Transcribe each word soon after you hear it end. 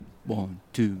1,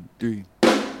 2, 3.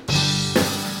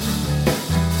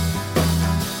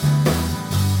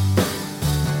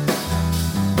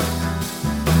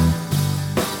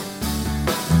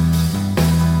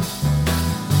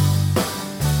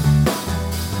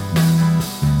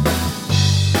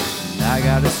 I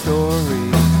got a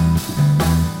story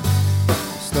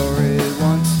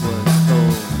once was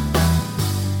told.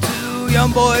 2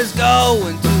 young boys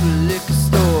going to the liquor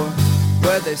store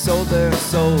where they sold their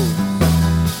souls.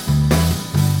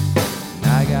 And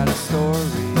I got a story.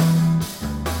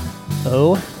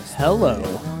 Oh,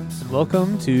 hello.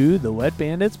 Welcome to the Wet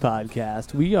Bandits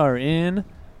podcast. We are in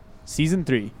season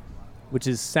 3, which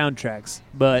is soundtracks,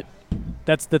 but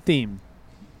that's the theme.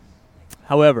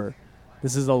 However,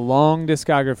 this is a long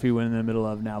discography we're in the middle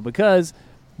of now because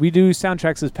we do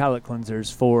soundtracks as palate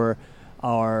cleansers for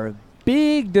our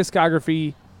big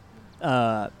discography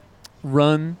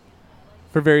run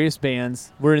for various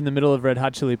bands. We're in the middle of Red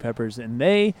Hot Chili Peppers, and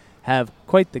they have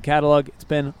quite the catalog. It's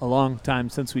been a long time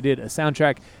since we did a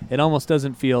soundtrack. It almost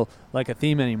doesn't feel like a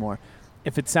theme anymore.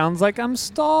 If it sounds like I'm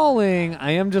stalling,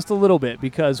 I am just a little bit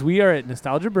because we are at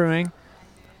Nostalgia Brewing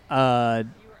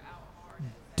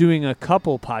doing a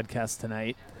couple podcasts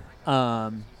tonight.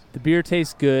 The beer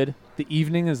tastes good. The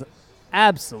evening is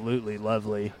absolutely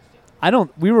lovely.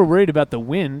 We were worried about the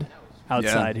wind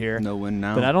outside here. No wind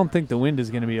now. But I don't think the wind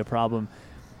is going to be a problem.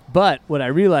 But what I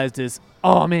realized is,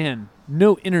 oh man,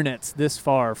 no internet's this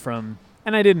far from,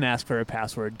 and I didn't ask for a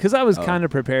password because I was kind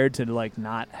of prepared to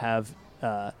not have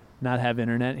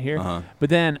internet here. Uh-huh. But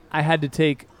then I had to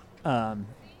take a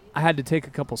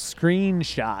couple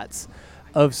screenshots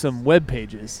of some web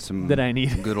pages that I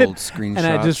needed. Good old screenshots. And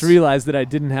I just realized that I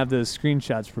didn't have those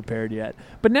screenshots prepared yet.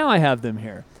 But now I have them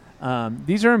here.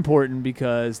 These are important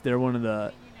because they're one of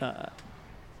the,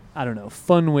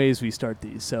 fun ways we start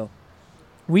these. So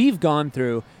we've gone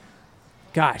through,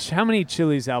 gosh, how many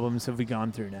Chili's albums have we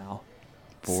gone through now?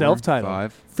 4, Self-titled,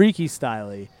 5. Freaky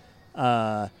Styley,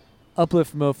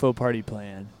 Uplift Mofo Party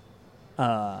Plan.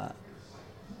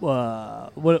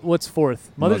 What's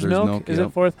fourth? Mother's Milk? Is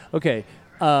it fourth? Okay.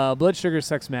 Blood Sugar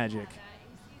Sex Magic.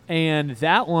 And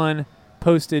that one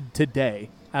posted today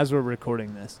as we're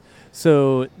recording this.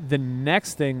 So the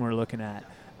next thing we're looking at,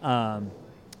 going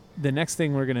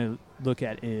to look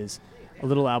at is a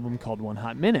little album called One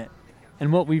Hot Minute.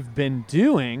 And what we've been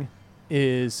doing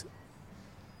is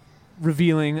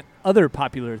revealing other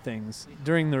popular things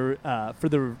during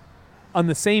on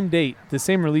the same date, the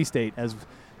same release date as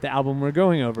the album we're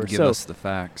going over. Give us the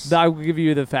facts. I will give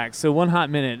you the facts. So One Hot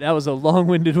Minute, that was a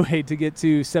long-winded way to get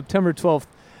to September 12th.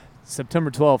 September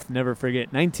 12th, never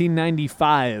forget,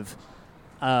 1995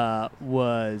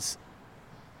 was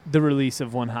the release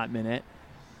of One Hot Minute.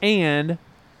 And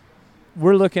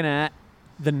we're looking at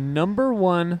the number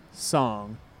one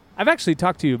song. I've actually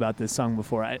talked to you about this song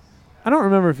before. I don't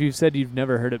remember if you've said you've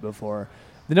never heard it before.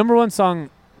 The number one song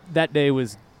that day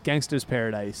was Gangsta's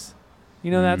Paradise.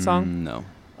 You know that song? No.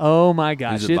 Oh my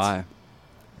gosh. Who's it by?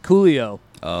 Coolio.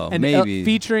 Oh, and maybe.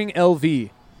 Featuring LV.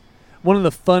 One of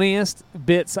the funniest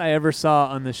bits I ever saw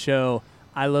on the show,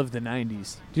 I Love the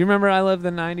 90s. Do you remember I Love the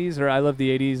 90s or I Love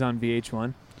the 80s on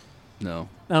VH1? No.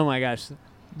 Oh my gosh.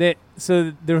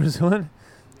 So there was one.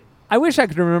 I wish I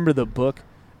could remember the book.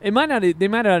 They might not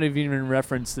have even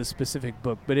referenced the specific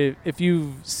book, but if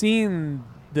you've seen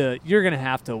you're going to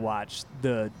have to watch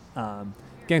the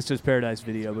Gangsta's Paradise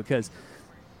video because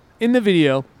in the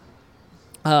video,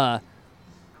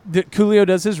 Coolio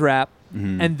does his rap,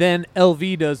 and then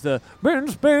LV does the "Been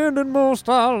spending most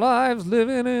our lives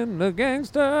living in the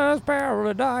gangster's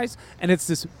paradise," and it's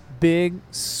this big,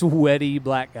 sweaty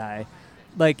black guy,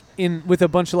 with a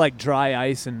bunch of dry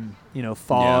ice and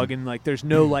fog, and there's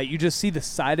no light. You just see the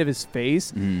side of his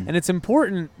face, and it's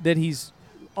important that he's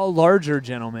a larger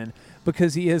gentleman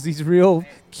because he has these real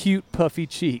cute, puffy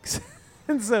cheeks.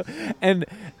 And so, and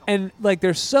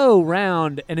they're so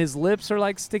round, and his lips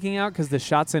are sticking out because the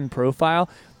shot's in profile.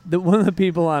 One of the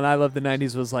people on I Love the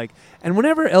 90s was like, and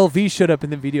whenever LV showed up in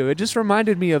the video, it just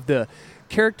reminded me of the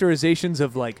characterizations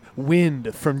of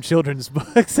wind from children's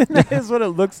books, and that is what it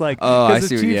looks like. Oh, I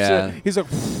see. Yeah, he's like,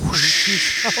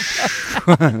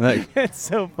 it's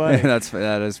so funny.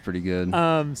 That is pretty good.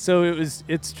 So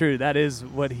it's true. That is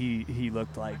what he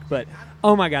looked like. But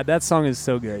oh my God, that song is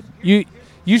so good.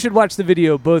 You should watch the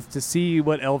video both to see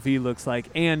what LV looks like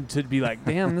and to be like,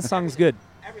 damn, this song's good.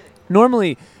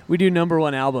 Normally, we do number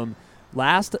one album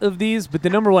last of these, but the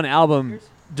number one album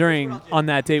on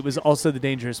that date was also the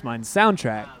Dangerous Minds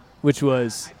soundtrack, which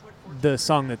was the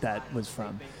song that was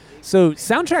from. So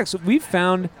soundtracks, we've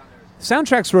found,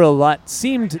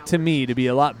 seemed to me to be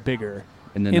a lot bigger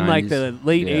In the like 90s? the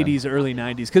late Yeah. 80s, early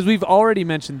 90s. Because we've already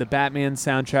mentioned the Batman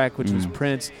soundtrack, which was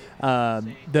Prince.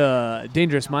 The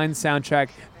Dangerous Minds soundtrack.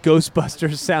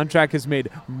 Ghostbusters soundtrack has made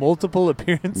multiple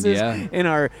appearances Yeah. in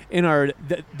our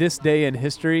this day in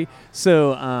history.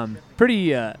 So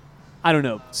pretty, I don't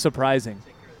know, surprising.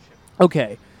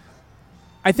 Okay,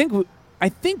 I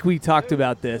think we talked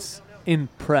about this in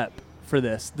prep for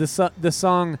this. The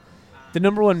song, the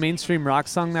number one mainstream rock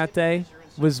song that day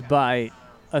was by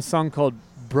a song called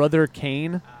Brother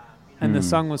Kane, and the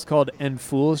song was called "And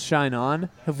Fools Shine On."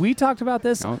 Have we talked about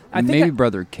this? I think maybe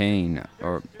Brother Kane,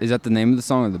 or is that the name of the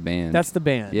song or the band? that's the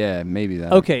band. Yeah, maybe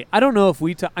that. Okay, I don't know if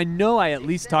I know I at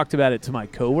least talked about it to my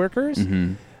coworkers.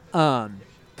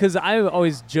 Because I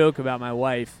always joke about my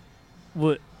wife.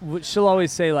 She'll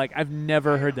always say, like, I've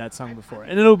never heard that song before.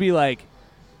 And it'll be like,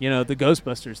 the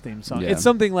Ghostbusters theme song. Yeah. It's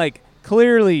something like,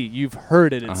 clearly you've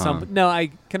heard it at some. No,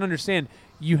 I can understand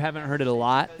you haven't heard it a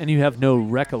lot and you have no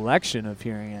recollection of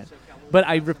hearing it. But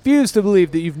I refuse to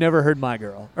believe that you've never heard My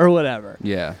Girl or whatever.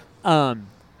 Yeah.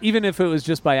 Even if it was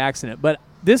just by accident. But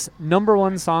this number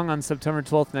one song on September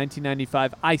 12th,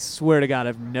 1995, I swear to God,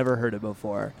 I've never heard it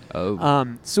before.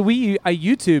 Oh. So I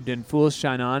YouTubed "And Fools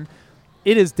Shine On."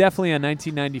 It is definitely a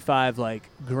 1995 like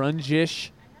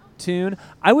grunge-ish tune.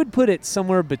 I would put it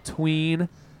somewhere between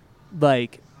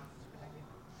like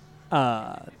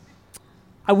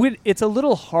it's a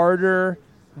little harder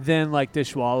than like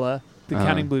Dishwalla, the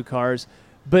Counting Blue Cars,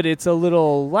 but it's a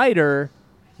little lighter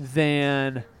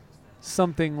than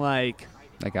something like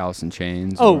Alice in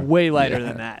Chains. way lighter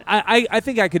than that. I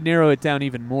think I could narrow it down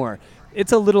even more.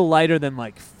 It's a little lighter than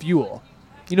like Fuel.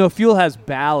 Fuel has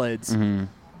ballads.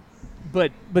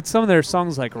 But some of their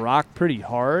songs like rock pretty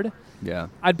hard. Yeah.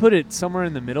 I'd put it somewhere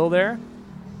in the middle there.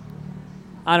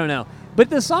 I don't know. But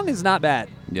the song is not bad.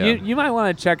 Yeah. You might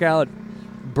want to check out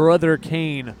Brother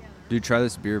Kane. Dude, try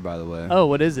this beer, by the way. Oh,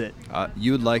 what is it?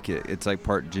 You would like it. It's like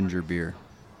part ginger beer.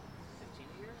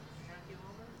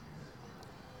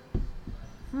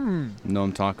 Know what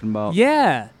I'm talking about?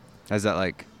 Yeah. Has that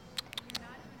like...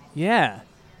 Yeah.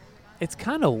 It's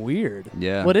kind of weird.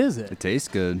 Yeah. What is it? It tastes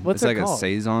good. What's it's it like called? a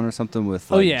saison or something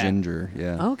with like yeah. ginger.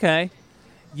 Yeah. Okay.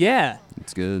 Yeah.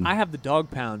 It's good. I have the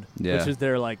Dog Pound, Yeah. which is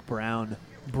their like brown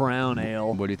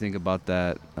ale. What do you think about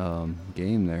that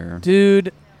game there?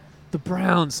 Dude, the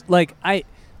Browns. Like I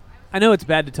know it's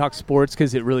bad to talk sports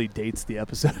because it really dates the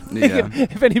episode. Yeah.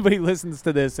 If anybody listens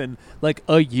to this in like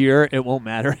a year, it won't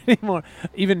matter anymore.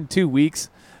 Even 2 weeks.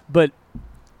 But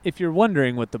if you're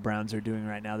wondering what the Browns are doing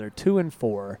right now, they're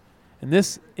 2-4, and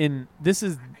this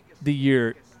is the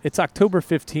year. It's October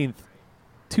 15th,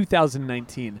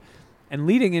 2019, and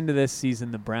leading into this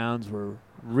season, the Browns were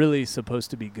really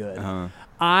supposed to be good.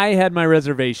 I had my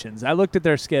reservations. I looked at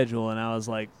their schedule and I was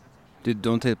like, dude,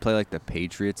 don't they play like the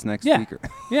Patriots next Yeah. week?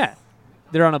 yeah.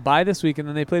 They're on a bye this week, and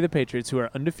then they play the Patriots, who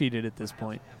are undefeated at this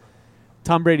point.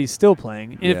 Tom Brady's still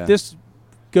playing. And Yeah. if this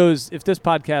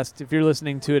podcast, if you're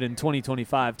listening to it in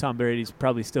 2025, Tom Brady's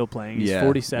probably still playing. He's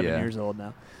 47 years old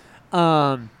now.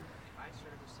 The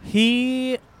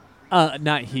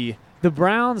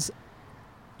Browns,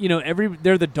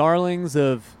 they're the darlings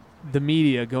of the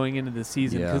media going into the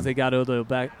season because they got Odell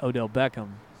Beckham.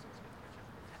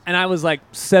 And I was like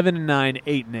 7-9,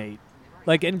 8-8.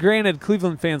 Like, and granted,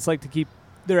 Cleveland fans like to keep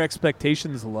their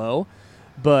expectations low,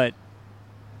 but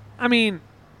I mean,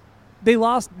 they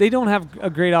lost. They don't have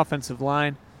a great offensive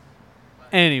line.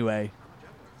 Anyway,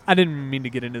 I didn't mean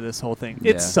to get into this whole thing.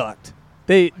 It sucked.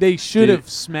 They should have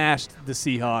smashed the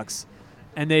Seahawks,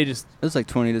 and they just. It was like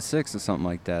 20-6 or something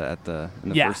like that in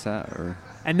the first half.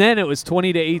 And then it was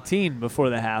 20-18 before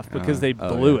the half because they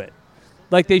blew it.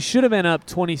 Like, they should have been up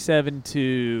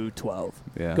 27-12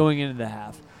 going into the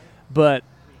half. But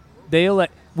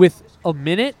with a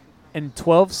minute and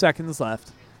 12 seconds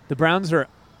left, the Browns are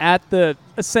at they're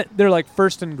like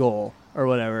first and goal or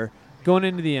whatever, going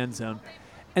into the end zone.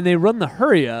 And they run the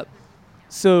hurry up.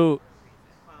 And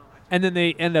then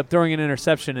they end up throwing an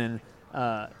interception, and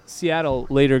Seattle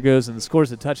later goes and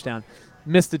scores a touchdown,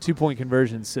 missed the 2-point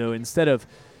conversion. So instead of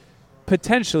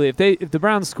potentially, if the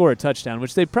Browns score a touchdown,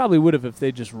 which they probably would have if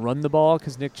they just run the ball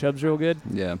because Nick Chubb's real good,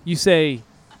 you say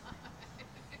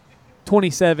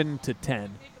 27-10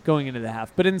 going into the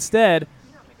half. But instead,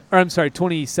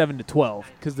 27-12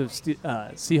 because the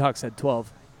Seahawks had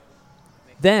 12.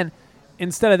 Then,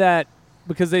 instead of that,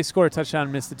 because they score a touchdown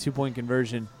and miss the 2-point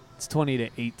conversion, it's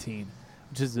 20-18,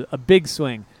 which is a big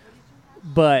swing.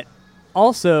 But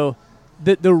also,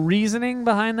 the reasoning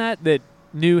behind that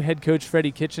new head coach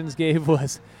Freddie Kitchens gave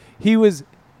was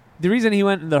the reason he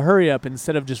went in the hurry up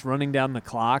instead of just running down the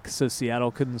clock so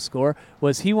Seattle couldn't score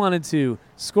was he wanted to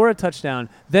score a touchdown,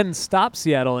 then stop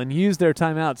Seattle and use their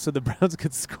timeout so the Browns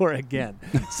could score again.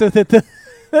 So that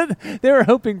they were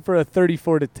hoping for a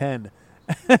 34-10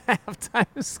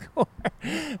 halftime score.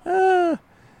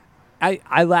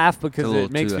 I laugh because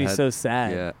it makes me so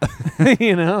sad. Yeah.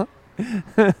 You know?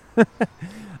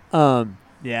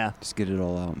 Yeah. Just get it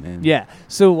all out, man. Yeah.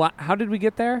 So how did we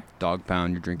get there? Dog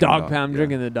pound. You're drinking. Dog pound.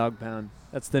 Drinking the dog pound.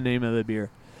 That's the name of the beer.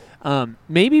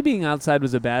 Maybe being outside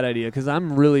was a bad idea because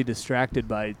I'm really distracted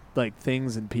by like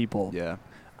things and people. Yeah.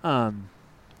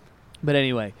 But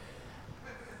anyway,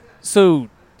 so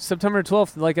September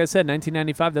 12th, like I said,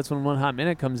 1995. That's when One Hot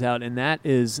Minute comes out, and that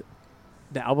is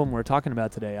the album we're talking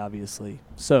about today, obviously.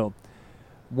 So,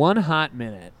 One Hot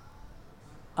Minute.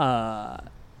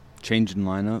 Change in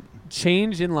lineup.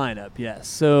 Change in lineup, yes.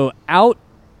 So, out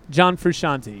John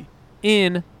Frusciante,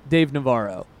 in Dave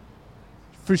Navarro.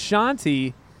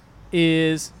 Frusciante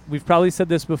is, we've probably said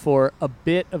this before, a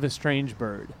bit of a strange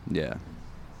bird. Yeah.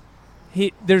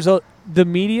 The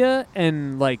media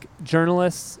and like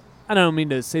journalists, I don't mean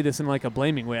to say this in like a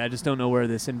blaming way, I just don't know where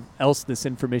this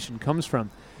information comes from,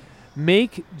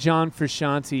 make John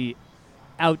Frusciante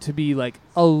out to be like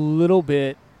a little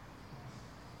bit,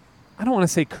 I don't want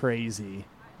to say crazy,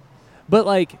 but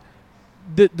like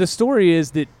the story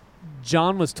is that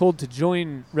John was told to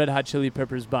join Red Hot Chili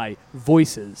Peppers by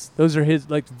voices. Those are his,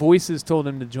 like, voices told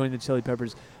him to join the Chili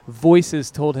Peppers. Voices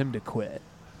told him to quit.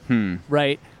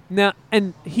 Right? Now,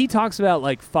 and he talks about,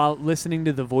 like, listening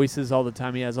to the voices all the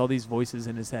time. He has all these voices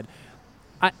in his head.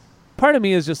 Part of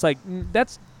me is just like,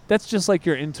 that's just like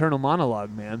your internal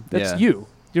monologue, man. That's you.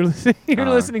 You're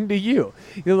listening to you.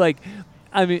 You're like,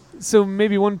 I mean, so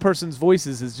maybe one person's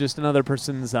voices is just another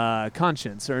person's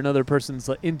conscience or another person's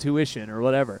intuition or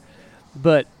whatever.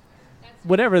 But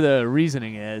whatever the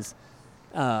reasoning is,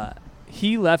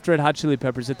 he left Red Hot Chili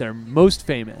Peppers at their most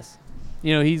famous.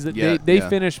 You know, they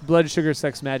finished Blood Sugar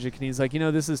Sex Magic, and he's like, you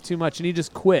know, this is too much, and he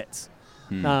just quits.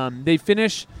 They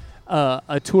finish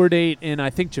a tour date in, I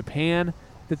think, Japan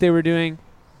that they were doing.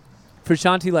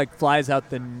 Frusciante like flies out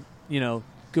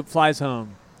flies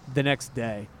home the next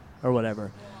day or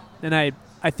whatever, and I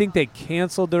think they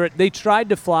canceled they tried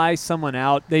to fly someone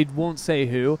out. They won't say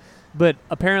who, but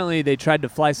apparently they tried to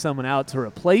fly someone out to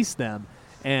replace them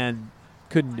and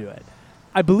couldn't do it.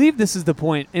 I believe this is the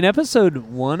point. In episode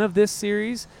 1 of this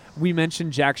series, we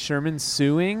mentioned Jack Sherman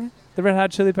suing the Red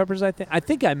Hot Chili Peppers. I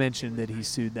think I mentioned that he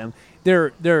sued them.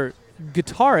 Their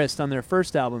guitarist on their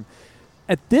first album,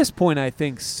 at this point, I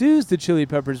think, sues the Chili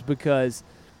Peppers because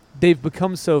they've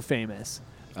become so famous.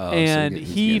 And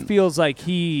he feels like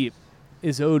he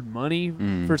is owed money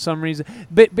for some reason.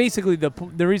 But basically,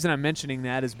 the reason I'm mentioning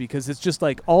that is because it's just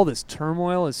like all this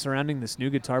turmoil is surrounding this new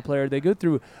guitar player. They go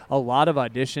through a lot of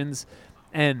auditions,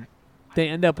 and they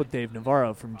end up with Dave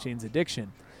Navarro from Jane's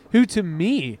Addiction, who to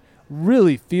me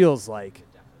really feels like,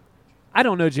 I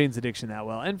don't know Jane's Addiction that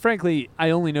well. And frankly,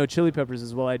 I only know Chili Peppers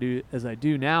as well as I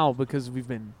do now because we've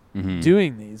been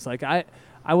doing these. Like I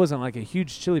wasn't like a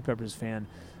huge Chili Peppers fan,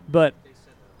 but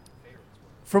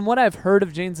from what I've heard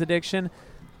of Jane's Addiction,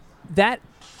 that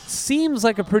seems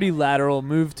like a pretty lateral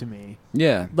move to me.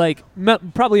 Yeah. Like,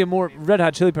 probably Red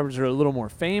Hot Chili Peppers are a little more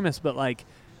famous, but, like,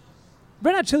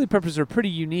 Red Hot Chili Peppers are pretty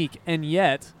unique, and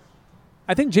yet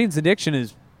I think Jane's Addiction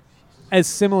is as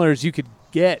similar as you could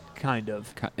get, kind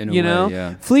of. In a way,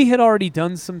 yeah. Flea had already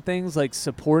done some things, like,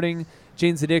 supporting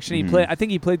Jane's Addiction. I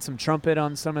think he played some trumpet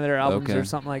on some of their albums or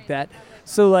something like that.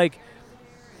 So, like,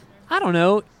 I don't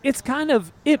know. It's kind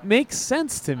of, it makes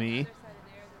sense to me,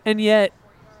 and yet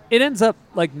it ends up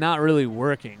like not really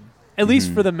working, at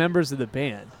least for the members of the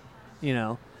band, you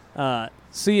know.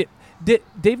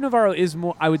 Dave Navarro is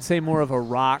more, I would say, more of a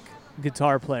rock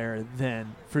guitar player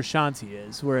than Frusciante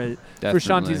is, where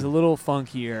Frusciante's a little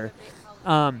funkier,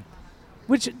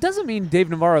 which doesn't mean Dave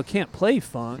Navarro can't play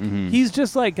funk. He's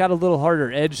just like got a little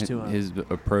harder edge to him. His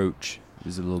approach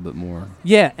is a little bit more.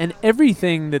 Yeah, and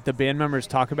everything that the band members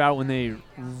talk about when they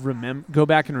go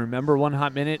back and remember One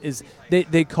Hot Minute is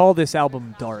they call this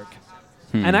album dark.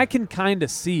 And I can kind of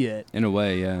see it. In a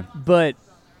way, yeah. But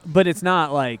it's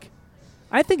not like,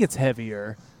 I think it's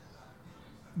heavier,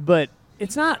 but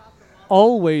it's not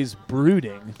always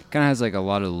brooding. Kind of has like a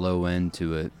lot of low end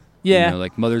to it. Yeah. You know,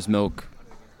 like Mother's Milk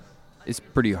is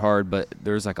pretty hard, but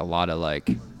there's like a lot of like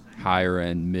higher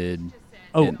end, mid.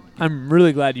 Oh, I'm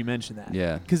really glad you mentioned that.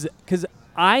 Yeah. Because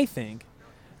I think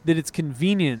that it's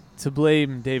convenient to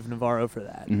blame Dave Navarro for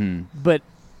that. But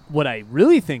what I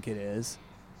really think it is,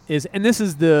 and this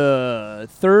is the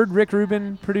third Rick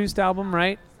Rubin produced album,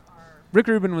 right? Rick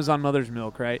Rubin was on Mother's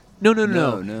Milk, right? No.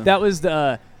 That was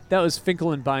That was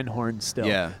Finkel and Beinhorn still.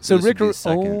 Yeah, So this would Rick. be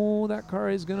second. Oh, that car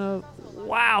is gonna.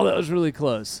 Wow, that was really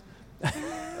close.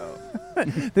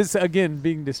 This again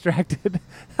being distracted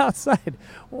outside.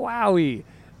 Wowie.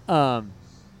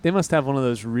 They must have one of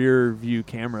those rear view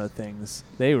camera things.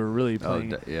 They were really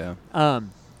playing. Yeah.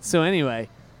 So anyway,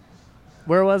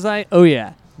 where was I? Oh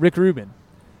yeah, Rick Rubin.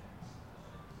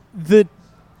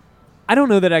 I don't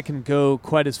know that I can go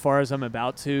quite as far as I'm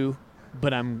about to,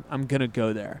 but I'm gonna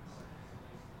go there.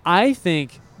 I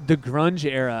think the grunge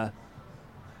era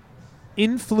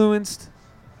influenced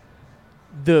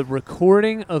the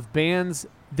recording of bands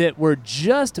that were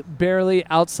just barely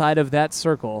outside of that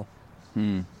circle,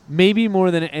 maybe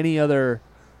more than any other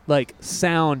like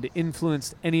sound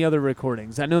influenced any other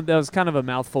recordings. I know that was kind of a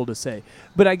mouthful to say,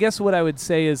 but I guess what I would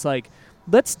say is like,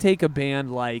 let's take an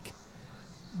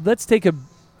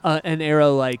era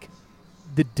like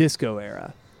the disco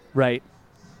era, right?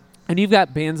 And you've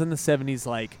got bands in the 70s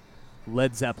like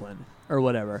Led Zeppelin or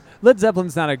whatever. Led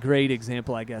Zeppelin's not a great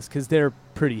example, I guess, because they're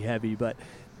pretty heavy, but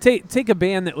take a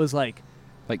band that was like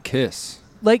Kiss.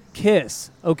 Like Kiss,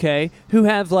 okay, who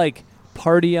have like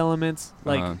party elements,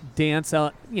 like dance.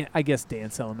 I guess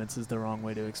dance elements is the wrong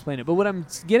way to explain it. But what I'm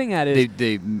getting at is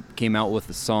they came out with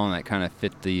a song that kind of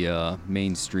fit the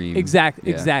mainstream.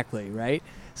 Exactly, right?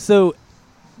 So,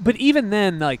 but even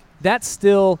then, like that's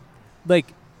still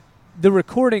like the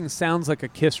recording sounds like a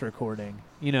Kiss recording.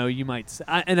 You know, you might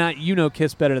you know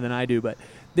Kiss better than I do, but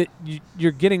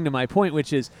you're getting to my point,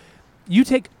 which is you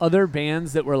take other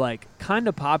bands that were like kind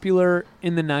of popular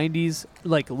in the 90s,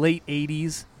 like late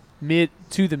 80s, mid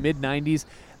to the mid 90s,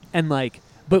 and like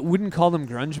but wouldn't call them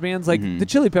grunge bands. Like the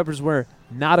Chili Peppers were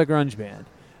not a grunge band.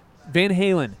 Van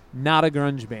Halen, not a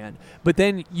grunge band. But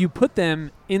then you put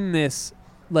them in this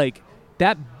like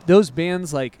that those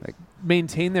bands like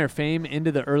maintain their fame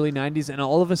into the early 90s, and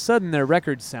all of a sudden their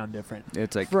records sound different.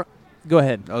 It's like go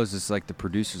ahead. Oh, it's just like the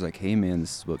producer's like, hey man,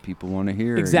 this is what people want to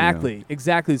hear. Exactly.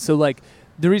 So like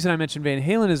the reason I mentioned Van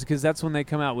Halen is because that's when they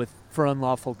come out with For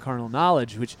Unlawful Carnal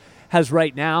Knowledge, which has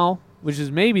right now, which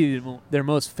is maybe their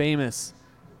most famous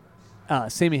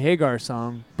Sammy Hagar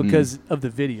song because of the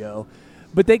video.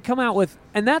 But they come out with,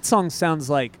 and that song sounds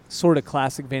like sort of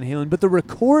classic Van Halen, but the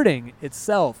recording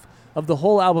itself of the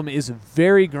whole album is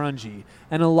very grungy.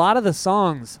 And a lot of the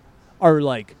songs are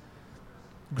like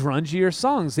grungier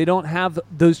songs. They don't have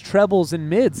those trebles and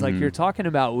mids like you're talking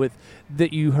about with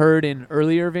that you heard in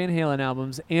earlier Van Halen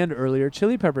albums and earlier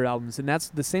Chili Pepper albums. And that's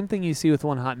the same thing you see with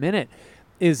One Hot Minute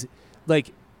is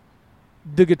like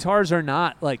the guitars are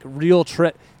not like real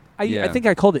I think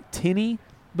I called it tinny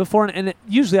before, and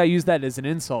usually I use that as an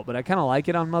insult, but I kind of like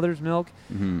it on Mother's Milk.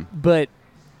 But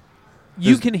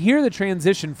you can hear the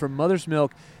transition from Mother's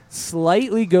Milk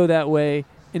slightly go that way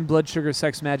in Blood Sugar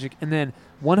Sex Magic, and then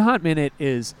One Hot Minute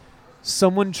is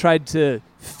someone tried to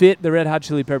fit the Red Hot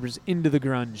Chili Peppers into the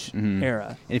grunge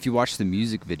era. And if you watch the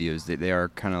music videos, they are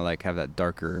kind of like have that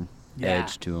darker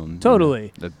edge to them.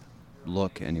 Totally. The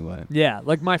look, anyway. Yeah,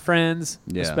 like My Friends,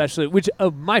 especially, which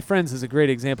My Friends is a great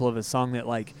example of a song that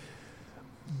like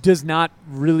does not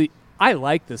really, I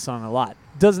like this song a lot,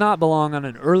 does not belong on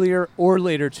an earlier or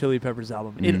later Chili Peppers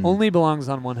album. It only belongs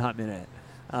on One Hot Minute.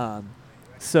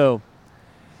 So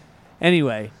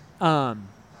anyway,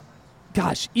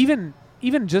 gosh, even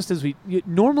just as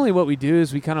normally what we do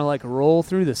is we kind of like roll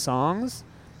through the songs.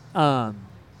 I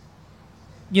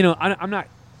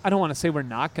don't want to say we're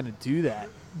not going to do that,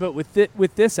 but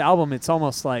with this album, it's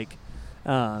almost like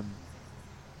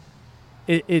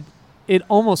it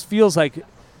almost feels like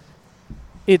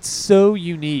it's so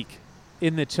unique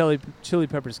in the Chili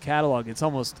Peppers catalog. It's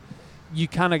almost, you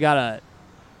kind of got to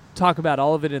talk about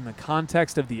all of it in the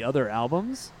context of the other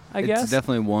albums, I guess. It's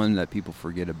definitely one that people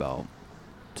forget about.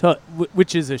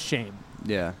 Which is a shame.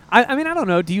 Yeah. I mean, I don't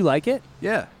know. Do you like it?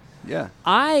 Yeah.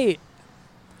 I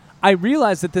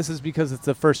realize that this is because it's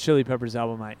the first Chili Peppers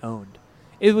album I owned.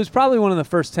 It was probably one of the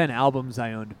first 10 albums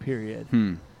I owned, period.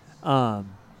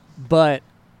 But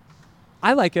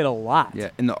I like it a lot.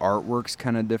 Yeah, and the artwork's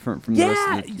kind of different from the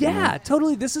rest of the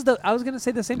totally. I was going to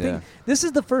say the same thing. This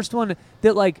is the first one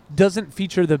that like doesn't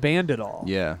feature the band at all.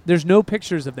 Yeah. There's no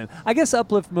pictures of them. I guess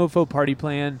Uplift Mofo Party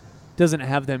Plan doesn't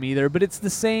have them either, but it's the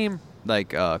same. Like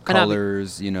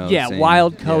colors, Yeah, same,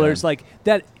 wild colors. Like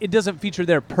that, it doesn't feature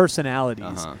their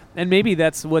personalities. And maybe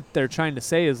that's what they're trying to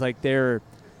say is like their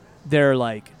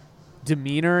like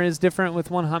demeanor is different with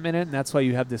One Hot Minute, and that's why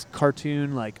you have this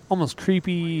cartoon, like almost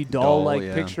creepy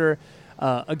doll-like picture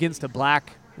against a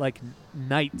black like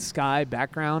night sky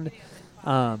background.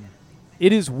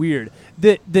 It is weird.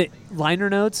 The liner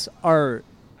notes are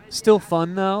still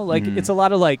fun though. Like it's a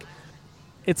lot of like,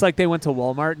 it's like they went to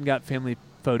Walmart and got family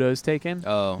photos taken.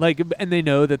 Oh. And they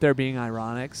know that they're being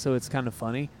ironic, so it's kind of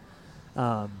funny.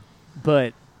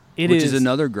 But Which is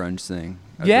another grunge thing.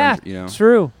 Yeah,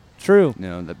 Grunge, true.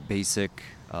 The basic.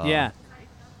 Yeah.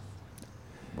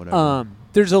 Whatever.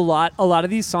 There's a lot of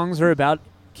these songs are about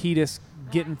Kiedis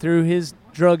getting through his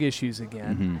drug issues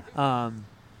again.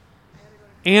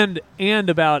 And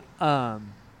about I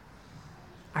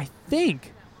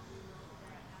think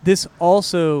this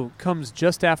also comes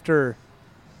just after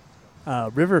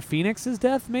River Phoenix's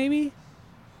death, maybe.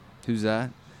 Who's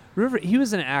that? River. He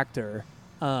was an actor,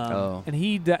 and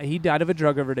he died of a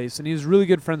drug overdose, and he was really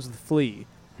good friends with Flea.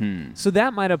 So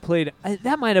that might have played.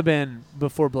 That might have been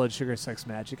before Blood Sugar Sex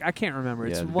Magic. I can't remember.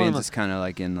 Yeah, it's the one band's of just kind of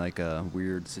like in like a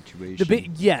weird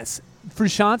situation. Yes,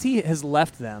 Frusciante has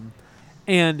left them,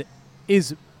 and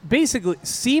is basically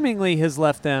seemingly has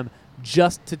left them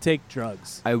just to take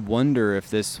drugs. I wonder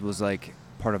if this was like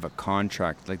part of a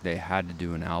contract, like they had to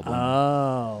do an album.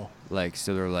 Oh, Like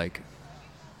so they're like.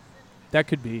 That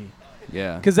could be.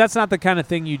 Yeah. Because that's not the kind of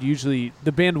thing you'd usually.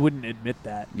 The band wouldn't admit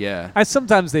that. Yeah.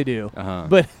 Sometimes they do.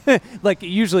 But like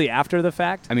usually after the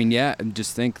fact. I mean, yeah. And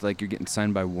just think like you're getting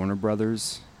signed by Warner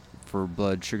Brothers for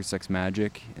Blood Sugar Sex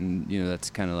Magic, and that's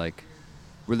kind of like,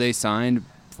 were they signed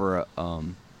for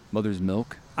Mother's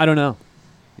Milk? I don't know.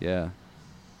 Yeah.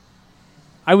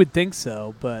 I would think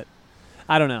so, but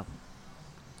I don't know.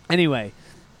 Anyway,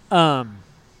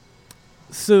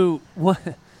 so what?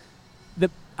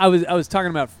 I was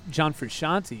talking about John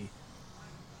Frusciante.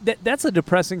 That's a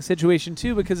depressing situation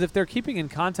too, because if they're keeping in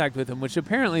contact with him, which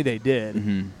apparently they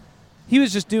did, he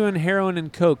was just doing heroin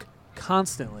and coke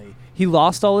constantly. He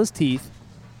lost all his teeth.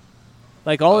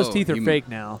 Like all his teeth are fake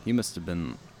now. He must have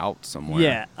been out somewhere.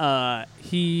 Yeah.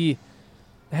 He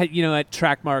had had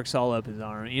track marks all up his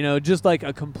arm. Just like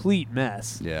a complete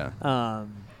mess. Yeah.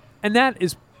 And that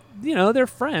is, they're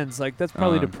friends. Like that's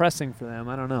probably depressing for them.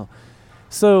 I don't know.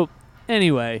 So.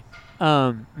 Anyway,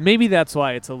 maybe that's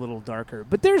why it's a little darker.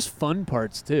 But there's fun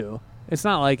parts, too. It's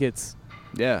not like it's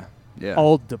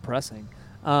all depressing.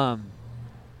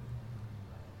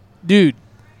 Dude,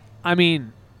 I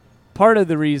mean, part of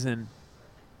the reason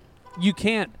you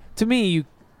can't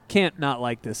not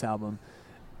like this album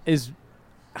is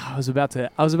I was about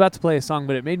to play a song,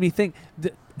 but it made me think,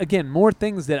 again, more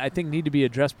things that I think need to be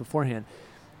addressed beforehand.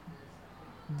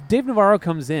 Dave Navarro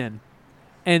comes in,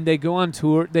 and they go on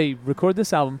tour. They record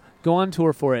this album, go on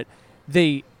tour for it.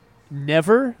 They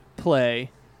never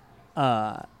play.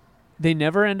 They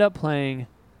never end up playing.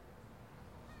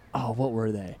 Oh, what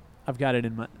were they? I've got it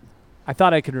in my. I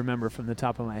thought I could remember from the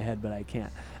top of my head, but I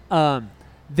can't.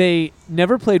 They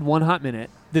never played One Hot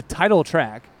Minute, the title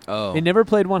track. Oh. They never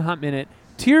played One Hot Minute,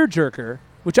 Tearjerker,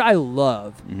 which I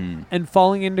love, and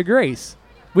Falling Into Grace,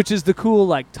 which is the cool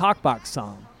like talkbox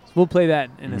song. So we'll play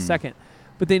that in a second.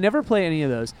 But they never play any of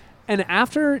those. And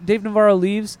after Dave Navarro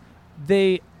leaves,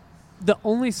 the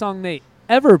only song they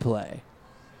ever play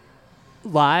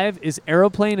live is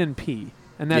Aeroplane and P,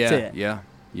 and that's it. Yeah,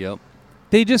 yep.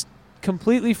 They just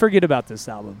completely forget about this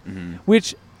album,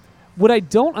 which what I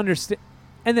don't understand,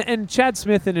 and Chad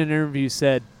Smith in an interview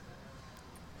said,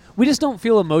 we just don't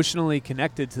feel emotionally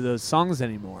connected to those songs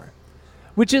anymore,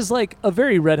 which is like a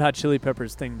very Red Hot Chili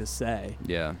Peppers thing to say.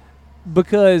 Yeah.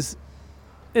 Because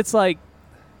it's like,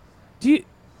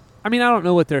 I don't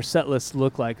know what their set lists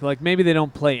look like. Like, maybe they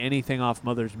don't play anything off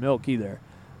Mother's Milk either.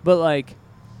 But, like,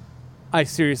 I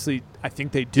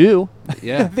think they do.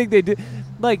 Yeah. I think they do.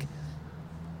 Like,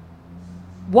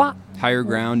 what? Higher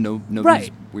Ground, nobody's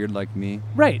right. Weird Like Me.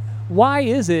 Right. Why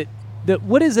is it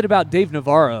what is it about Dave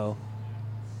Navarro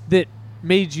that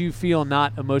made you feel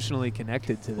not emotionally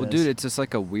connected to this? Well, dude, it's just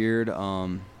like a weird,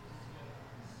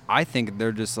 I think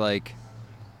they're just like,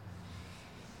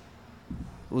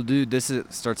 well, dude,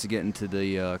 starts to get into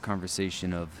the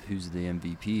conversation of who's the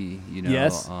MVP,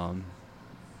 Yes.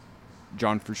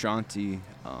 John Frusciante.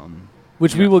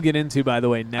 Which we will get into, by the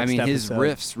way, next episode. His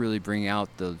riffs really bring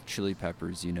out the Chili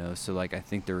Peppers, So, like, I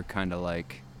think they were kind of,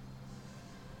 like,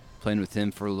 playing with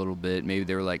him for a little bit. Maybe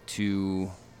they were, like,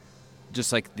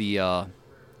 just like the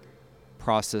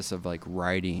process of, like,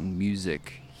 writing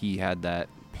music. He had that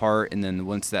part, and then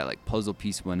once that, like, puzzle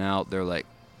piece went out, they're like,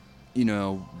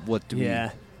 what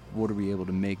are we able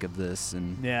to make of this?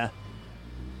 And yeah.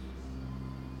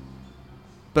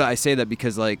 But I say that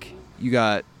because, like, you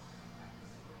got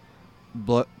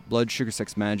Blood Sugar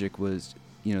Sex Magic was,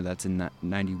 that's in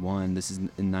 91. This is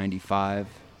in 95.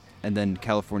 And then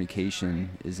Californication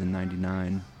is in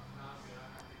 99. You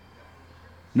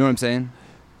know what I'm saying?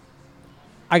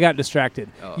 I got distracted.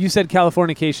 Oh. You said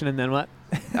Californication and then what?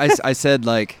 I said,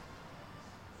 like,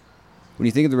 when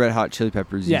you think of the Red Hot Chili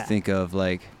Peppers, Yeah. you think of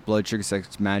like Blood Sugar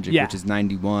Sex Magic, Yeah. which is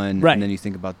 91, Right. and then you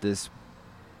think about this.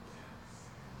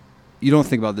 You don't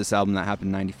think about this album that happened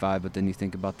in 95, but then you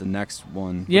think about the next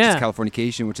one, which Yeah. is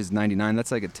Californication, which is 99.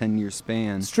 That's like a 10-year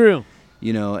span, It's true.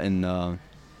 you know, and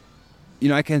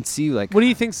I can see like What do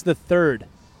you think's the third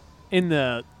in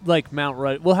the like Mount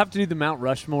Rush? We'll have to do the Mount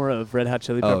Rushmore of Red Hot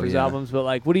Chili Oh, Peppers yeah. albums, but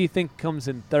like, what do you think comes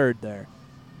in third there?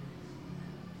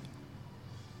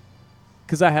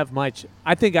 Because I have my,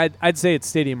 I think I'd say it's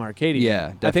Stadium Arcadian. Yeah, I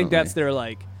think definitely. that's their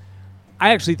like.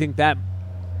 I actually think that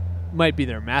might be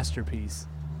their masterpiece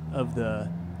of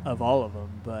all of them,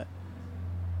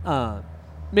 but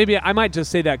maybe I might just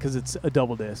say that because it's a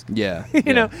double disc. yeah,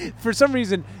 You know, for some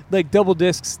reason, like double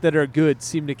discs that are good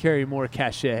seem to carry more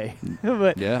cachet.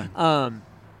 but yeah,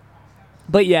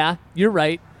 but yeah, you're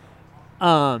right.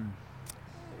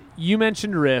 You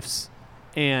mentioned riffs,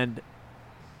 and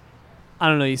I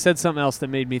don't know. You said something else that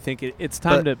made me think it's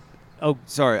time But- to. Oh,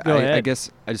 sorry. Go I ahead. guess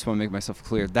I just want to make myself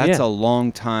clear. That's Yeah. a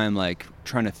long time, like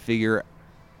trying to figure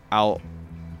out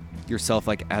yourself,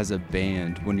 like as a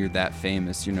band when you're that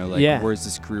famous. You know, like Yeah. where's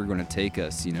this career going to take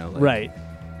us? You know, like, right.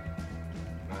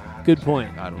 Good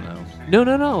point. I don't know.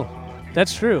 No.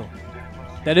 That's true.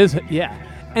 That is, yeah.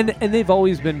 And they've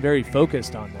always been very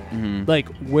focused on that. Mhm. Like,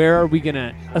 where are we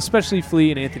gonna? Especially Flea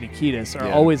and Anthony Kiedis are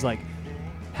Yeah. always like,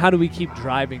 how do we keep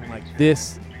driving like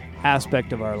this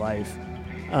aspect of our life?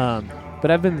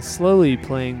 But I've been slowly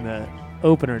playing the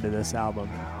opener to this album,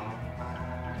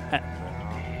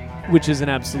 which is an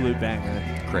absolute banger.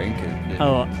 Crank it.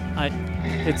 Oh,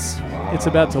 it's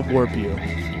about to warp you.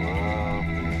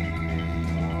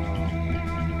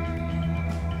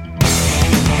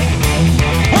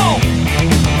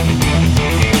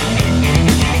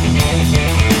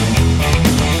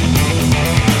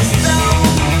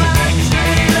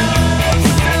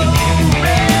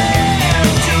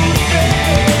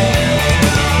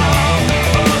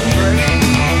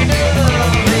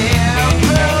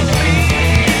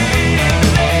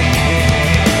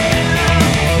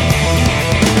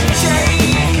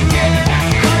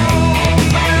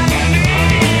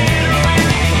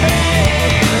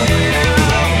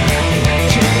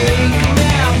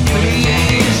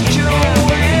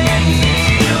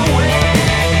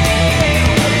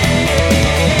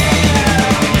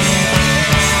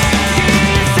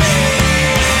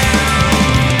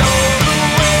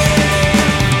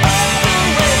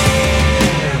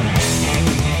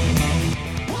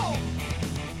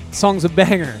 Song's a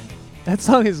banger. That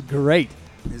song is great.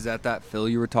 Is that Phil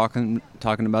you were talking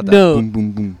about? That No. boom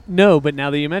boom boom. No, but now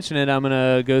that you mention it, I'm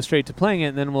gonna go straight to playing it,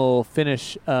 and then we'll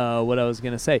finish what I was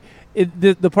gonna say.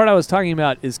 The part I was talking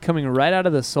about is coming right out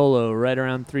of the solo, right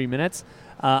around 3 minutes.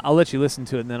 I'll let you listen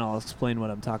to it, and then I'll explain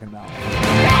what I'm talking about.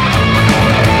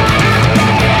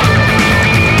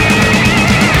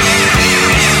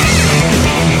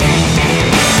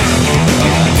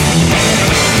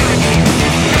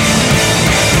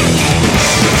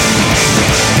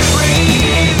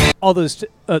 All those,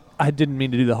 I didn't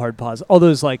mean to do the hard pause. All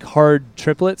those like hard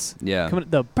triplets. Yeah. Coming,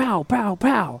 the pow, pow,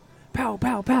 pow, pow,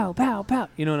 pow, pow, pow, pow.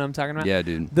 You know what I'm talking about? Yeah,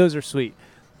 dude. Those are sweet.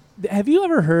 Have you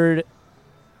ever heard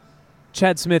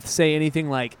Chad Smith say anything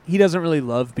like he doesn't really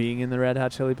love being in the Red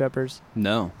Hot Chili Peppers?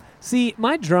 No. See,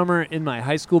 my drummer in my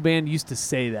high school band used to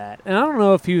say that, and I don't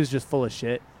know if he was just full of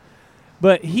shit,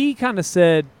 but he kind of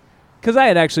said, because I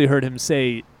had actually heard him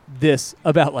say this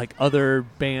about like other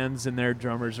bands and their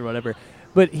drummers or whatever,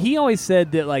 but he always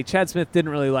said that like Chad Smith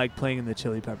didn't really like playing in the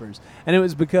Chili Peppers, and it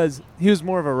was because he was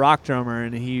more of a rock drummer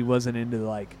and he wasn't into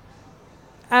like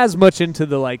as much into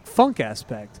the like funk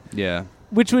aspect, Yeah.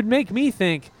 which would make me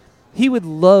think he would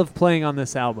love playing on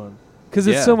this album because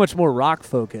it's Yeah. so much more rock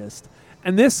focused.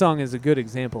 And this song is a good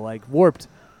example. Like Warped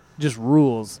just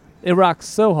rules. It rocks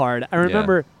so hard. I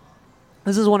remember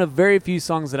this is one of very few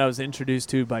songs that I was introduced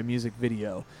to by music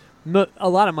video. A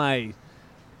lot of my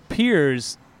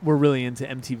peers were really into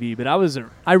MTV, but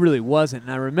I really wasn't.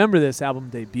 And I remember this album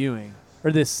debuting,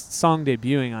 or this song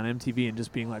debuting on MTV and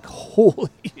just being like, holy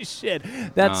shit,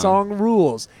 that song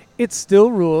rules. It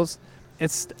still rules.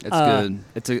 It's good.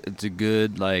 It's a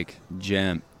good like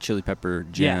jam, Chili Pepper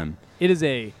jam. Yeah, it is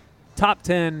a top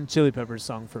 10 Chili Peppers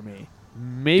song for me.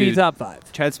 Maybe Dude, top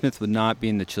 5. Chad Smith would not be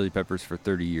in the Chili Peppers for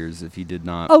 30 years if he did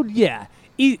not. Oh, yeah.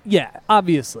 Yeah,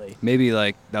 obviously. Maybe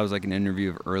like that was like an interview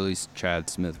of early Chad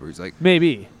Smith where he's like,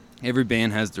 Maybe. every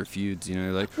band has their feuds, you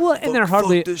know, like, Well, and they're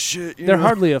hardly this shit, you they're know?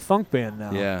 hardly a funk band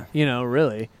now. Yeah. You know,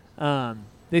 really.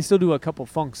 They still do a couple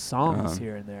funk songs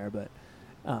here and there, but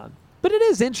it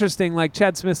is interesting. Like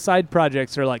Chad Smith's side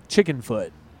projects are like Chicken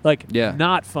Foot, like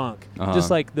not funk, just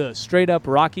like the straight up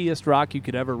rockiest rock you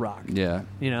could ever rock. Yeah.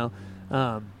 You know,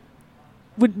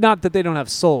 not that they don't have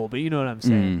soul, but you know what I'm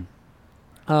saying.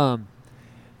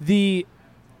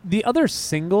 The other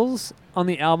singles on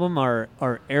the album are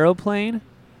Aeroplane,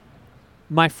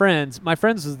 My Friends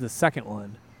was the second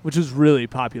one, which was really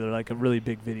popular, like a really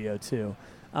big video too.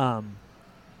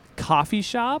 Coffee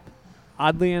Shop,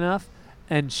 oddly enough,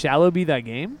 and Shallow Be Thy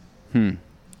Game.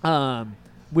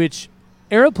 Which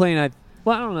Aeroplane, I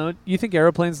don't know. You think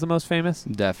Aeroplane's the most famous?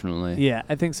 Definitely. Yeah,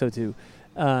 I think so too.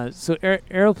 So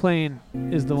Aeroplane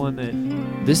is the one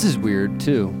that... This is weird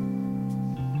too.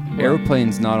 What?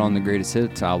 Aeroplane's not on the Greatest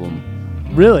Hits album.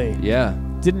 Really? Yeah.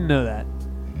 Didn't know that.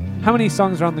 How many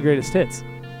songs are on the Greatest Hits?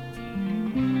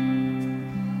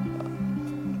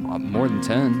 More than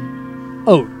 10.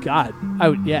 Oh, God.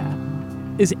 Yeah.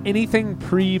 Is anything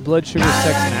pre-Blood Sugar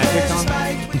Sex Magic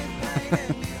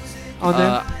on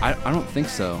there? I don't think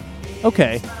so.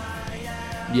 Okay.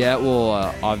 Yeah,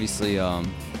 well, obviously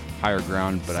Higher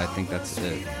Ground, but I think that's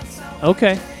it.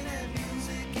 Okay.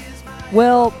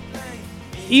 Well,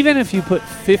 even if you put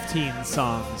 15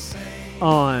 songs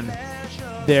on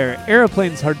there,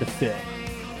 Aeroplane's hard to fit.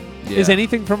 Yeah. Is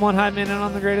anything from One Hot Minute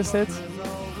on the Greatest Hits?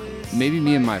 Maybe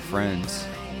Me and My Friends.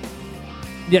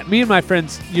 Yeah, Me and My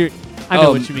Friends. I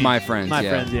know what you mean. My Friends. My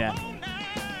Friends. Yeah.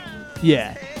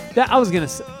 Yeah. That I was gonna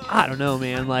say. I don't know,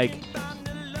 man. Like,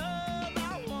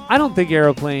 I don't think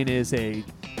Aeroplane is a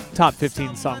top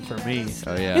 15 song for me.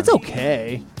 Oh yeah. It's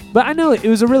okay, but I know it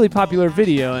was a really popular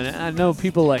video, and I know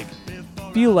people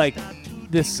feel like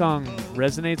this song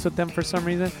resonates with them for some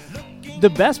reason. The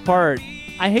best part,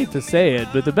 I hate to say it,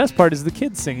 but the best part is the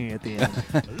kids singing at the end.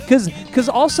 Because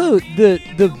also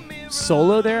the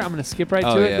solo there, I'm going to skip right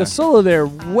to it. Yeah. The solo there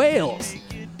wails.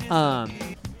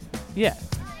 Yeah.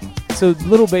 So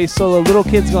little bass solo, little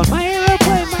kids going, my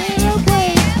aeroplane, my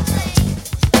aeroplane.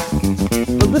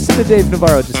 But listen to Dave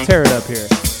Navarro just tear it up here.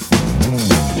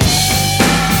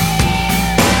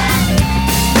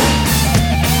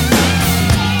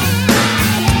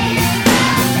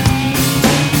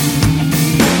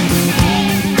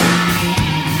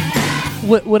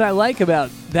 What I like about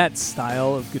that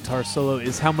style of guitar solo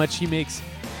is how much he makes.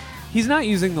 He's not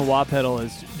using the wah pedal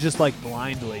as just like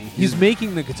blindly. He's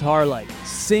making the guitar like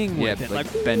sing with it,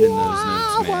 like bending those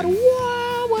notes, man.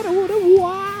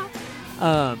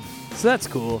 So that's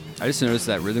cool. I just noticed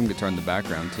that rhythm guitar in the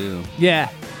background too. Yeah.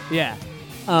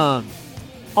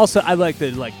 Also, I like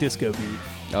the disco beat.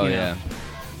 Oh yeah.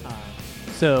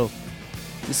 So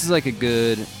this is like a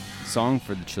good song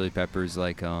for the Chili Peppers.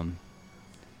 Like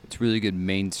it's a really good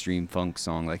mainstream funk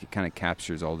song. Like it kind of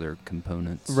captures all their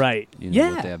components. Right. You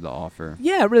know, what they have to offer.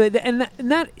 Yeah, really. And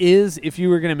that is, if you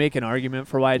were going to make an argument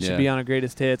for why it should be on a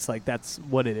Greatest Hits, like that's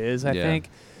what it is, I think.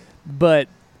 But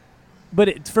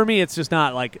for me, it's just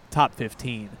not like top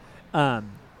 15. I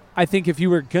think if you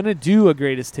were going to do a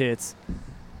Greatest Hits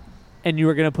and you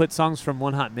were going to put songs from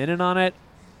One Hot Minute on it,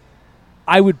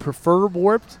 I would prefer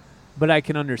Warped, but I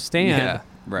can understand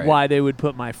why they would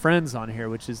put My Friends on here,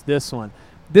 which is this one.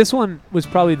 This one was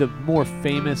probably the more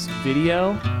famous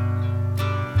video.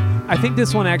 I think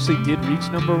this one actually did reach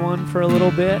 #1 for a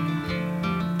little bit.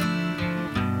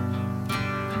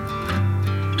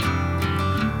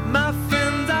 My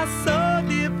friends are so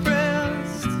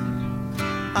depressed.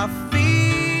 I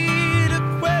feed a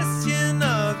question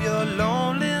of your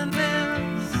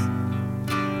loneliness.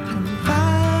 Come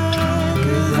by,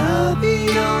 'cause I'll be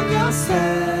on your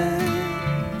side.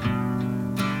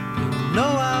 You know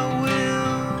I will.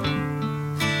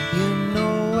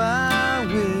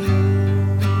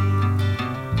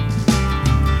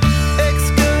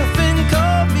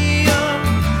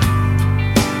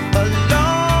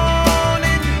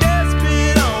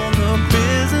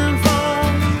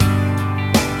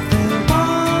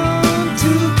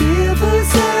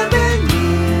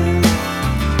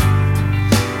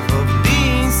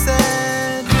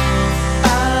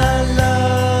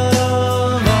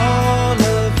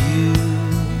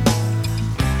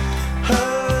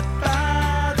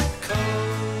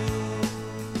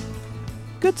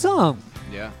 Song,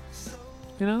 yeah,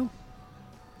 you know,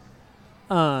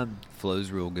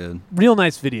 flows real good. Real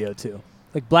nice video too,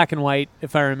 like black and white,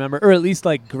 if I remember, or at least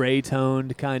like gray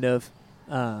toned, kind of,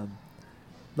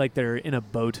 like they're in a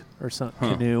boat or some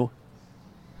canoe.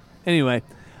 Anyway,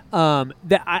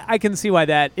 that I can see why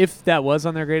that, if that was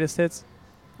on their Greatest Hits,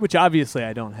 which obviously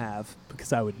I don't have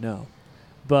because I would know,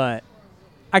 but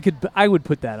I would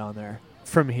put that on there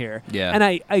from here. Yeah. And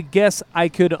I guess I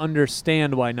could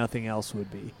understand why nothing else would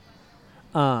be.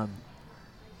 I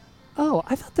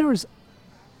thought there was...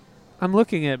 I'm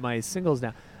looking at my singles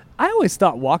now. I always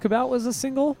thought Walkabout was a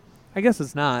single. I guess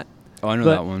it's not. Oh, I know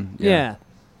that one. Yeah.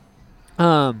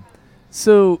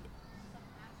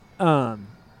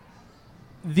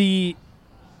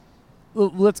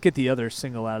 let's get the other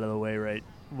single out of the way, right?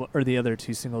 Or the other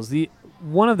two singles.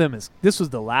 One of them this was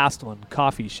the last one,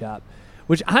 Coffee Shop,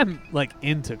 which I'm like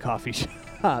into Coffee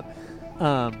Shop.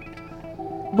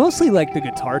 Mostly like the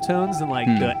guitar tones and like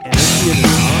the energy of the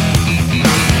song.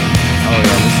 Oh yeah,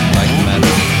 this is like metal.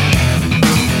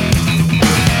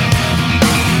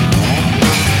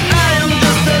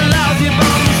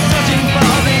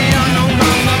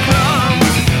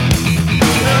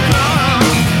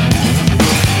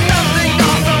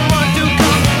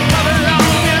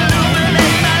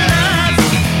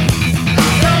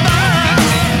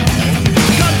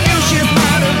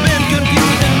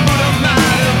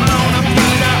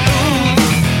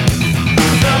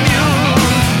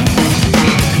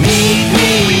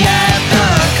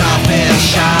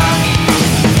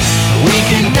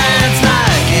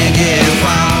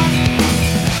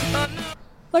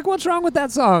 Like, what's wrong with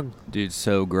that song? Dude,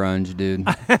 so grunge, dude.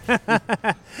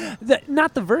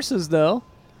 Not the verses, though.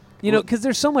 You know, because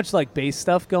there's so much, like, bass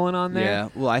stuff going on there. Yeah,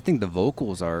 well, I think the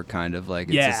vocals are kind of like,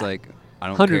 it's Yeah. just like, I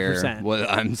don't 100%. care what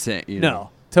I'm saying. You know? No,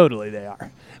 totally they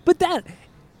are. But the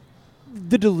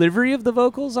delivery of the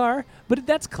vocals are, but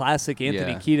that's classic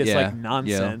Anthony Kiedis, like,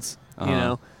 nonsense. Yeah. You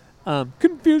know?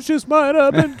 Confucius might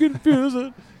have been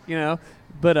confusing, you know?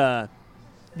 But,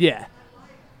 yeah.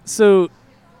 So...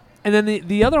 And then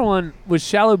the other one was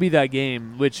Shallow Be Thy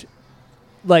Game, which,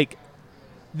 like,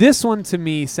 this one to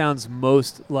me sounds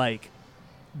most like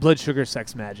Blood Sugar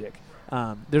Sex Magic.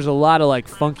 There's a lot of, like,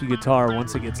 funky guitar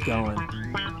once it gets going.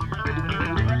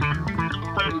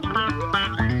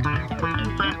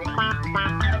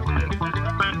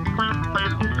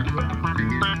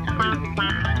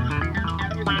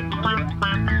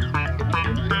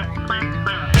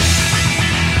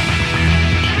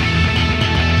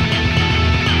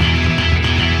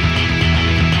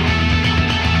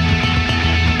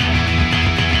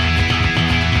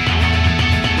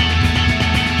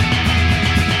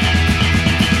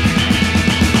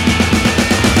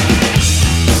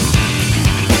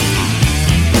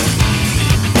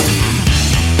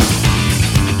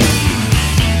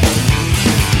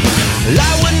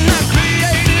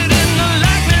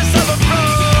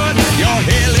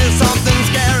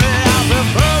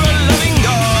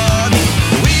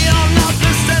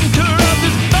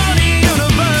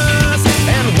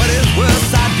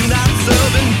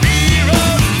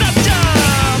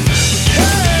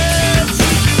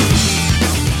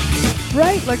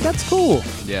 Like, that's cool.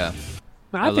 Yeah.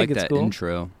 I think like it's that cool.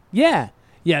 intro. Yeah.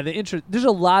 Yeah, the intro. There's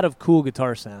a lot of cool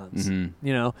guitar sounds. Mm-hmm.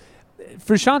 You know,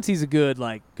 Frusciante's a good,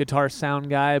 like, guitar sound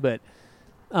guy, but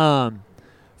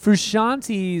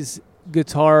Frusciante's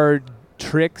guitar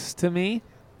tricks to me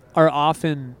are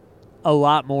often a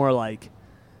lot more like,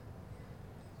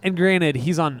 and granted,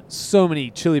 he's on so many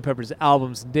Chili Peppers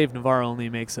albums, and Dave Navarro only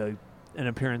makes an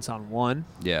appearance on one.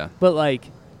 Yeah. But, like,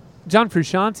 John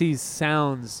Frusciante's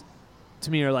sounds to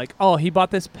me are like, oh, he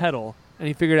bought this pedal and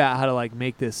he figured out how to, like,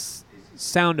 make this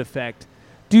sound effect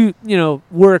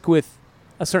work with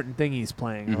a certain thing he's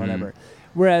playing or whatever.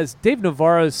 Whereas Dave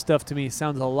Navarro's stuff to me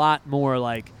sounds a lot more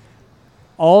like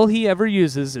all he ever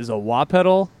uses is a wah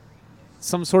pedal,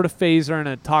 some sort of phaser, and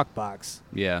a talk box.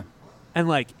 Yeah. And,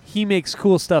 like, he makes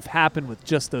cool stuff happen with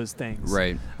just those things.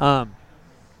 Right. What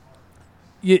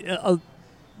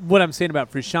I'm saying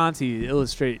about Frusciante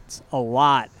illustrates a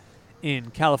lot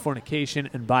in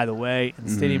Californication and By the Way and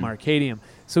Stadium Arcadium.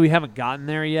 So we haven't gotten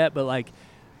there yet, but like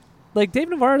Dave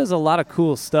Navarro does a lot of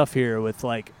cool stuff here with,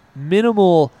 like,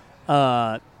 minimal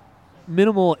input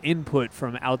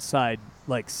from outside,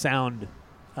 like, sound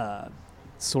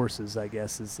sources, I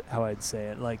guess is how I'd say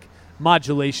it. Like,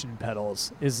 modulation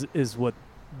pedals is what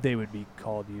they would be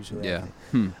called usually. Yeah.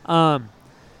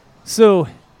 So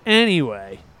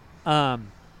anyway,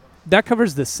 that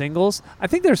covers the singles. I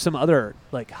think there's some other,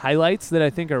 like, highlights that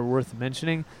I think are worth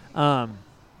mentioning.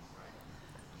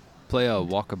 Play a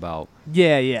Walkabout.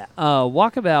 Yeah.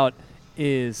 Walkabout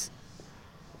is,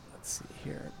 let's see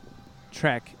here,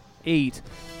 track 8,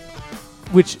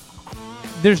 which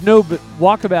there's no, but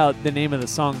Walkabout, the name of the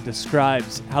song,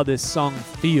 describes how this song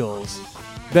feels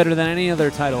better than any other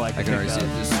title I can already think see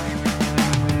of. this.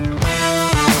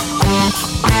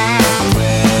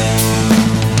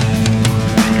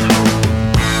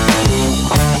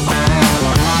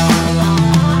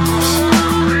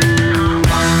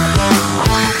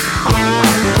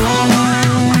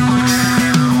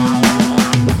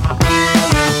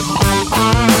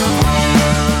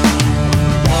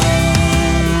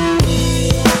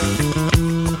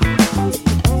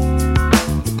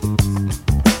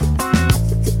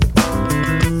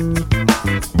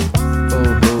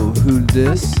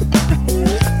 This?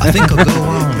 I think I'll go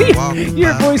on.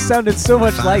 Your voice sounded so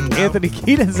much like Anthony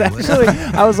Kiedis, actually.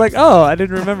 I was like, oh, I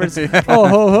didn't remember. Oh,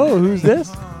 ho, ho, who's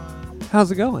this?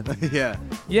 How's it going? Yeah.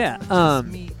 Yeah.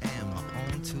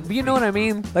 But you know what I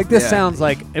mean? Like, this sounds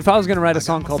like, if I was going to write a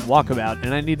song called Walkabout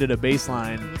and I needed a bass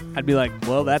line, I'd be like,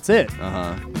 well, that's it.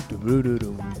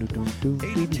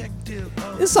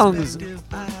 This song is...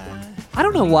 I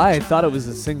don't know why I thought it was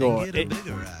a single.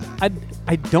 I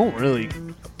don't really...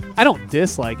 I don't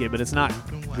dislike it, but it's not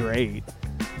great.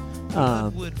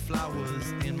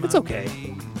 It's okay.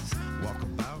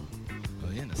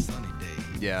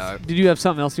 Yeah. Did you have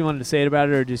something else you wanted to say about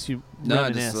it, or just you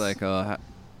reminisce? Just like I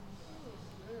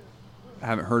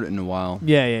haven't heard it in a while.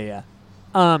 Yeah.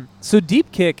 So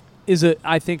Deep Kick is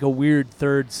I think a weird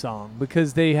third song,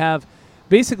 because they have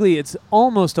basically, it's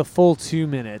almost a full 2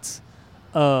 minutes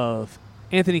of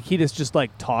Anthony Kiedis just like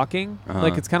talking.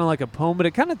 Like, it's kind of like a poem, but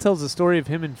it kind of tells the story of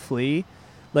him and Flea.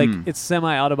 Like, it's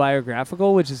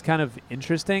semi-autobiographical, which is kind of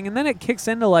interesting. And then it kicks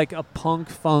into like a punk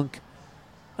funk,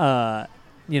 I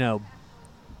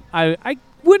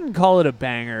wouldn't call it a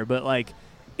banger, but like,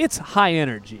 it's high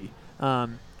energy.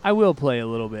 I will play a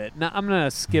little bit. Now, I'm going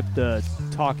to skip the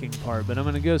talking part, but I'm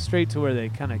going to go straight to where they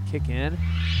kind of kick in.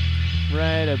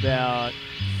 Right about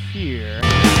here.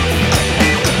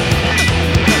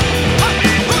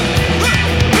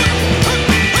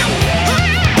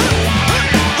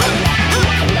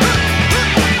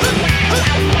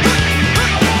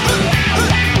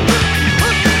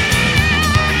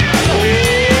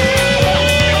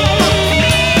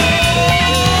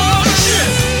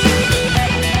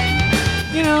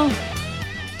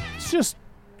 It's just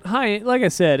high. Like I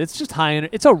said, it's just high.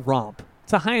 It's a romp.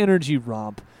 It's a high energy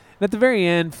romp. And at the very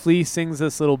end, Flea sings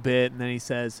this little bit, and then he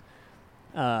says,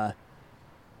 "But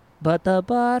the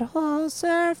butthole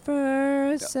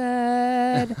surfer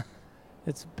said,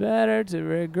 it's better to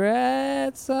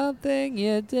regret something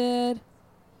you did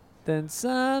than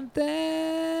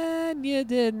something you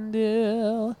didn't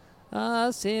do.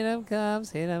 Oh, seen him come,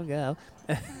 seen him go."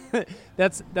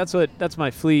 That's my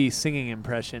Flea singing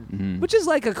impression, which is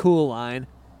like a cool line,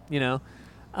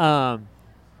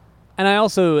 And I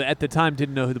also, at the time,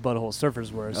 didn't know who the Butthole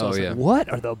Surfers were. So I was like, what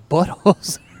are the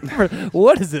Butthole Surfers?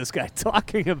 What is this guy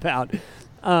talking about?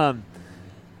 But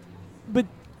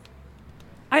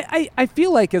I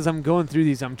feel like as I'm going through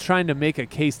these, I'm trying to make a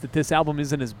case that this album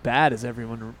isn't as bad as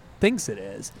everyone thinks it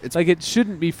is. It's like, it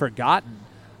shouldn't be forgotten.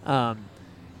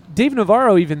 Dave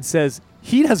Navarro even says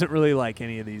he doesn't really like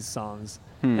any of these songs.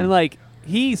 And like,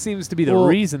 he seems to be the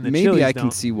reason that maybe Chili's I can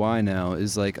see why now.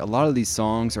 Is like, a lot of these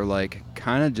songs are like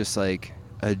kind of just like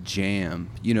a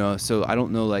jam, so I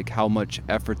don't know like how much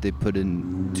effort they put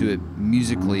into it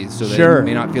musically, so they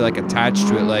may not feel like attached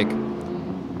to it, like,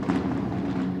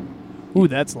 ooh,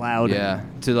 that's loud. Yeah,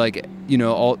 to like,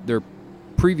 all their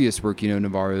previous work,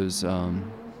 Navarro's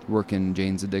work in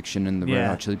Jane's Addiction and the Red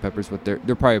Hot Chili Peppers, but they're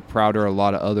probably prouder of a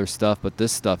lot of other stuff, but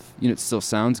this stuff, it still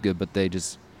sounds good, but they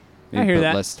just put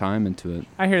less time into it.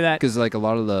 I hear that. Because like a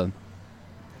lot of the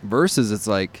verses, it's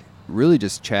like really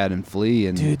just Chad and Flea.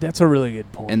 And dude, that's a really good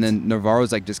point. And then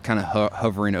Navarro's like just kind of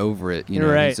hovering over it.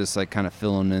 You're right. He's just like kind of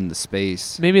filling in the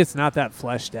space. Maybe it's not that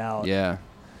fleshed out. Yeah.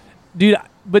 Dude,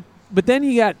 but then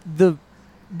you got the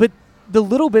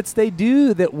little bits they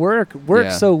do that work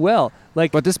so well.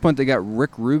 Like, but at this point, they got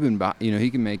Rick Rubin. He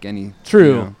can make any.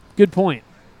 True. Good point.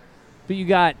 But you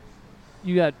got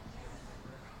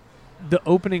the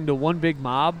opening to One Big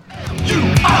Mob. You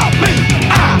are me,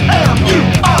 I am you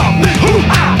are me, who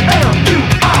I am you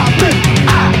are me,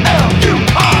 I am you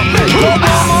are me, who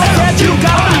I am you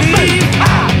gotta believe,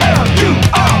 I am you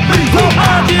are me, who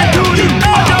I did to you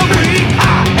don't believe,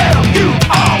 I am you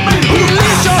are me, who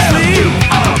leaves your sleep,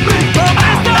 are me, for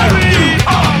my story,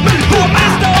 are me, for my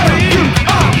story, you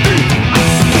are me.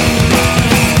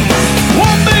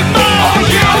 One big mob, oh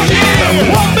yeah,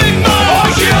 one big mob,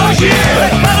 oh yeah.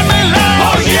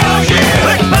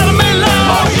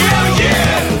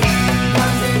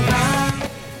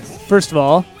 First of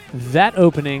all, that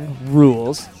opening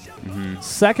rules.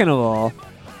 Second of all,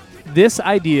 this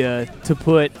idea to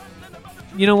put,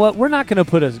 you know what, we're not going to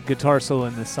put a guitar solo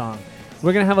in this song.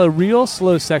 We're going to have a real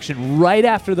slow section right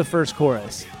after the first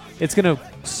chorus. It's going to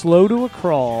slow to a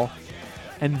crawl,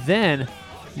 and then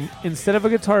instead of a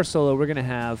guitar solo, we're going to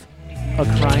have a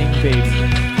crying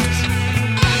baby.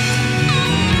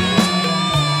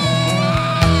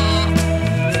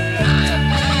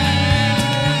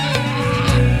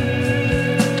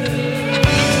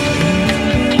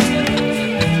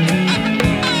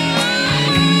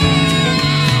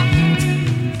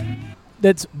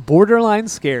 That's borderline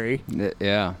scary.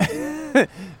 Yeah.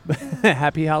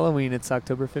 Happy Halloween. It's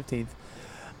October 15th.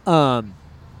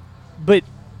 But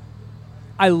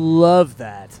I love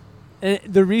that. And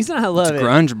the reason I love It's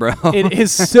grunge, bro. it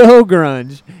is so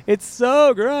grunge. It's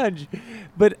so grunge.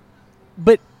 But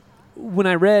when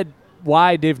I read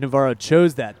why Dave Navarro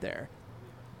chose that there,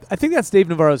 I think that's Dave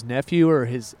Navarro's nephew or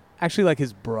his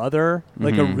brother,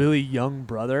 like a really young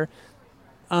brother.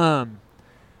 They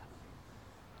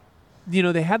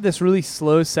had this really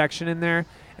slow section in there,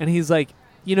 and he's like,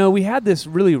 we had this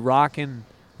really rockin'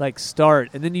 like start,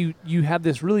 and then you have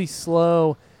this really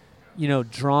slow,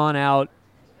 drawn out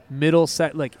middle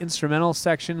like instrumental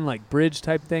section, like bridge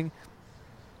type thing.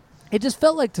 It just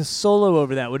felt like to solo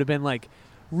over that would have been like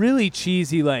really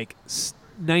cheesy, like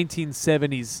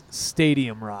 1970s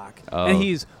stadium rock. Oh. And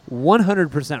he's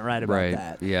 100% right about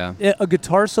that. Yeah. A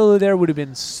guitar solo there would have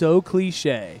been so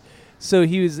cliche. So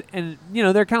he was, and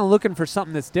they're kind of looking for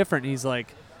something that's different. And he's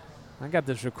like, I got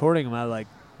this recording of my like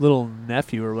little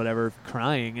nephew or whatever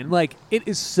crying, and like it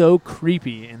is so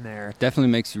creepy in there.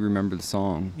 Definitely makes you remember the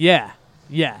song. Yeah,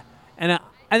 and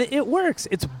it works.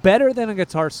 It's better than a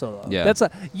guitar solo. Yeah, that's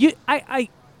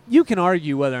you can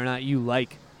argue whether or not you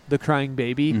like the crying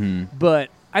baby, but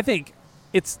I think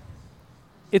it's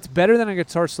better than a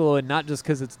guitar solo, and not just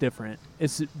because it's different.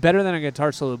 It's better than a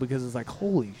guitar solo because it's like,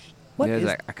 holy what is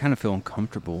I kind of feel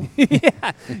uncomfortable.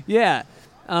 yeah.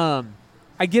 I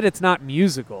get it's not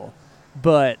musical,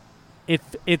 but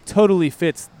it totally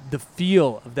fits the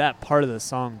feel of that part of the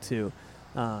song too.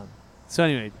 So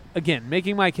anyway, again,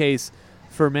 making my case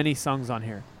for many songs on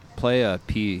here. Play a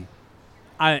P.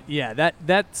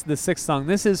 That's the 6th song.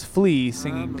 This is Flea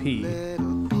singing P.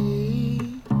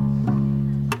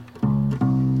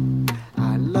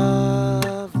 I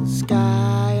love the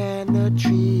sky and the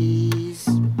trees.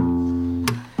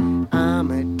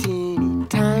 I'm a teeny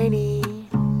tiny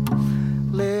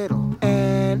little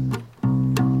ant,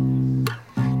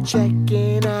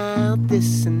 checking out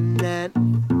this and that.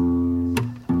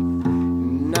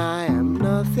 And I am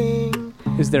nothing.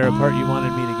 Is there a part you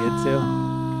wanted me to get to?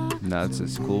 No,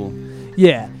 it's cool.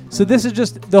 Yeah. So this is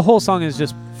just, the whole song is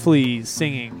just Flea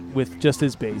singing with just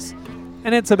his bass.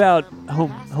 And it's about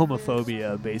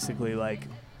homophobia, basically, like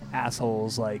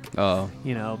assholes, like, and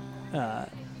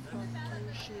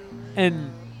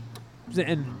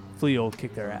Flea will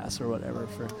kick their ass or whatever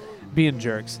for being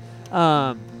jerks.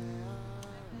 But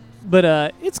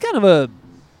it's kind of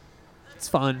it's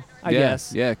fun, I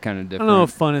guess. Yeah, kind of different. I don't know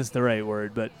if fun is the right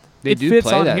word, but they it do fits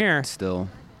play on that here. Still.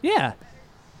 Yeah.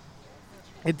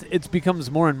 It becomes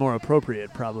more and more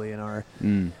appropriate probably in our...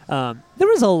 there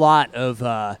was a lot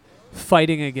of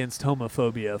fighting against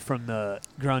homophobia from the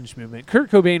grunge movement. Kurt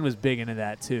Cobain was big into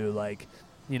that too. Like,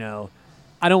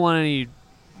 I don't want any,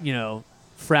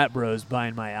 frat bros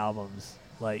buying my albums.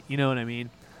 Like, you know what I mean?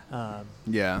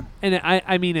 Yeah. And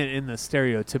I mean it in the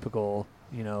stereotypical,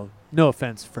 no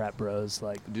offense, frat bros.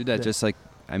 Like, Dude, that just like,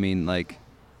 like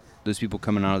those people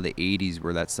coming out of the 80s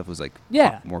where that stuff was like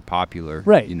more popular.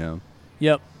 Right.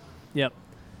 Yep.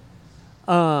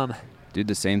 Dude,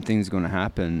 the same thing's going to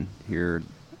happen here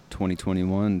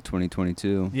 2021,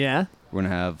 2022. Yeah. We're going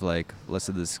to have like less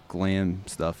of this glam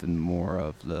stuff and more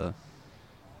of the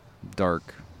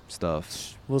dark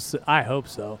stuff. We'll see. I hope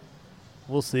so.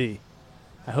 We'll see.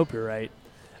 I hope you're right.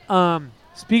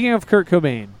 Speaking of Kurt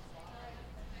Cobain,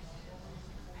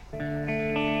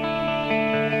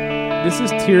 this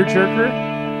is Tearjerker.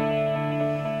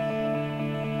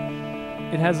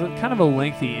 It has a kind of a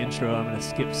lengthy intro. I'm going to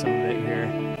skip some of it here.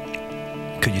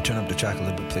 Could you turn up the track a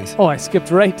little bit, please? Oh, I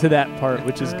skipped right to that part,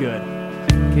 which is good.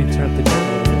 Can you turn up the track a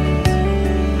little bit, please?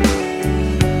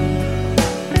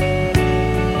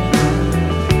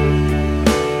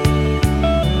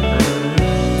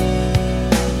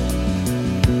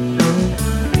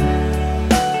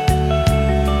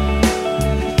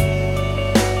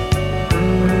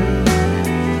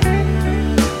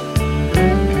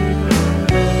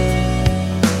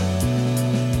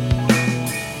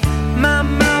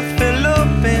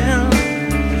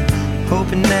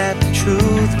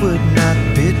 Would not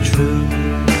be true.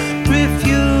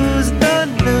 Refuse the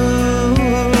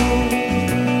news.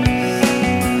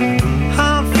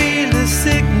 I'm feeling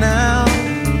sick now.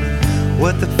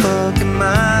 What the fuck am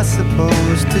I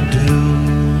supposed to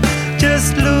do?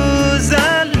 Just lose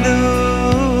and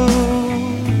lose.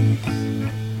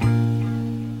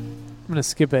 I'm going to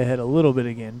skip ahead a little bit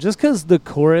again, just because the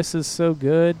chorus is so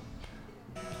good.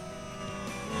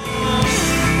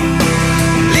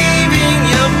 Leaving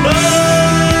your body.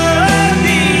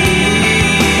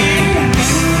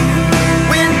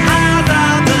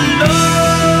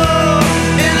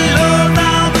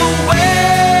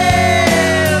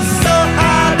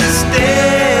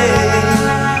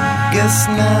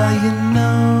 Now you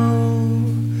know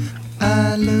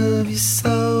I love you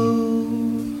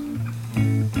so.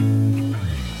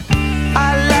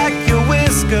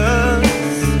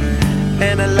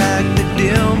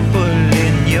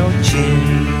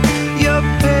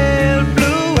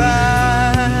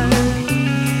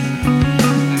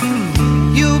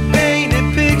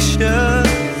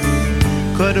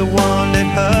 but the one that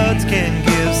hurts can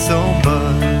give so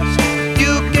much.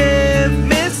 You give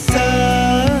me such.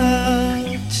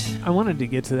 I wanted to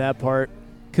get to that part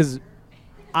because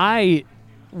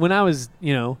when I was,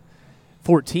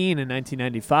 14 in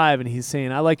 1995, and he's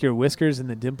saying, "I like your whiskers and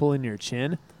the dimple in your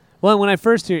chin." Well, when I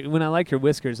like your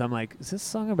whiskers, I'm like, is this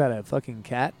song about a fucking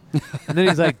cat? And then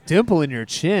he's like, dimple in your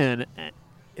chin.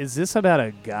 Is this about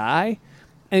a guy?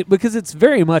 And because it's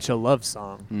very much a love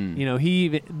song.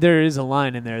 There is a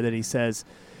line in there that he says,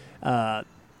 I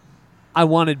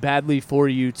wanted badly for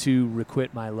you to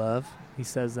requite my love. He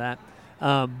says that.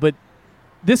 But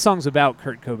this song's about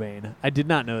Kurt Cobain. I did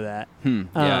not know that. Yeah,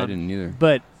 I didn't either.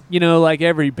 But, like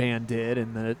every band did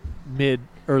in the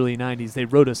early 90s, they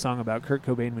wrote a song about Kurt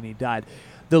Cobain when he died.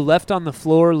 The left on the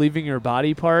floor, leaving your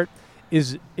body part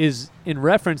is in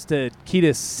reference to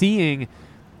Kiedis seeing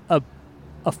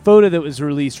a photo that was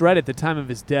released right at the time of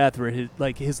his death where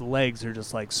his legs are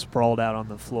just like sprawled out on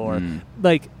the floor. And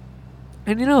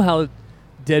you know how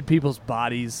dead people's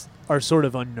bodies are sort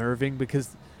of unnerving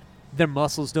because their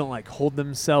muscles don't like hold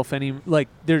themselves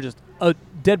they're just a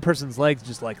dead person's legs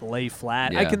just like lay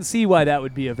flat. I can see why that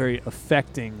would be a very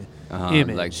affecting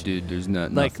image. Like, dude, there's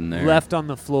nothing there. Left on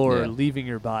the floor, leaving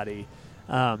your body.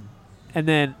 But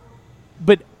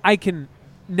I can,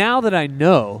 now that I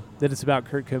know that it's about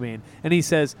Kurt Cobain, and he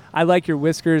says, I like your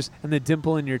whiskers and the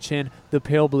dimple in your chin, the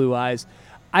pale blue eyes,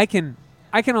 I can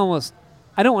almost,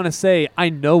 I don't want to say I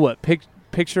know what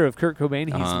picture of Kurt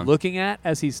Cobain he's looking at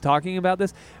as he's talking about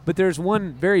this, but there's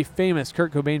one very famous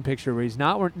Kurt Cobain picture where he's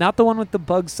not the one with the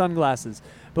bug sunglasses,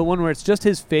 but one where it's just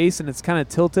his face and it's kind of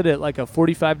tilted at like a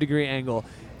 45-degree angle,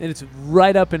 and it's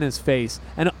right up in his face,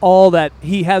 and all that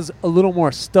he has a little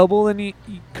more stubble than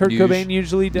Kurt Cobain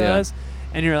usually does,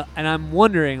 and I'm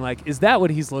wondering, like, is that what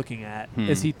he's looking at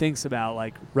as he thinks about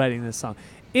like writing this song?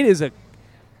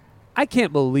 I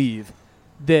can't believe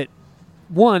that.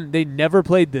 One, they never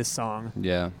played this song.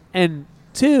 Yeah. And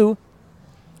two,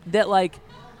 that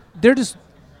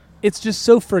it's just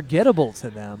so forgettable to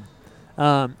them.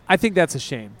 I think that's a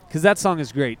shame because that song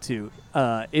is great too.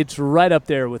 It's right up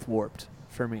there with Warped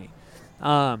for me.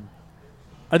 Are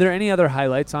there any other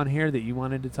highlights on here that you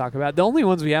wanted to talk about? The only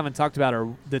ones we haven't talked about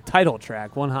are the title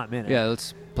track, One Hot Minute. Yeah,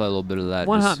 let's play a little bit of that.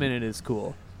 One Hot Minute is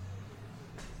cool.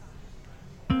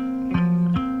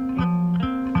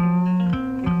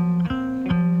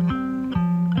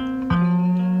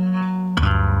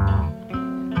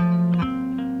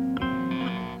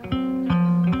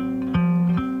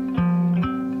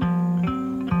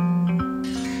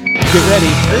 Get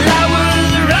ready.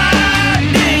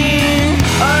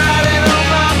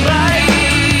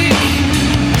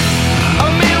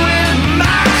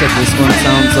 Except this one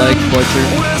sounds like Butcher,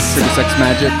 Sugar Sex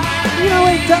Magic.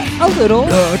 A little.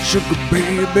 Sugar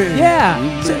baby. Yeah.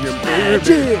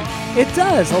 Magic. It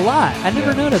does a lot. I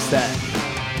never noticed that.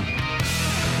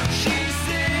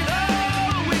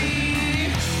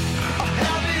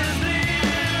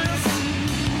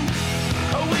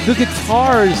 The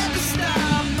guitars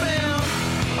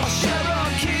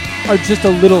are just a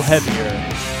little heavier,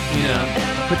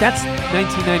 but that's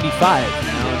 1995,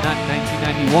 not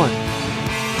 1991.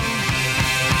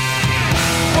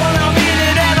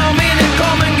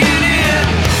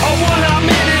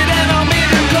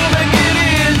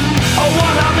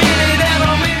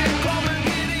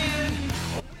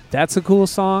 That's a cool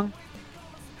song.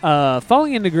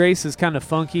 Falling Into Grace is kind of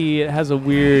funky. It has a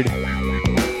weird.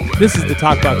 This is the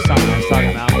talk box song I was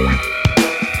talking about.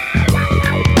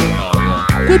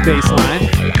 Good bass line.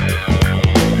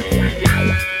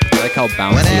 I like how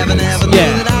bouncy it is.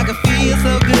 Yeah.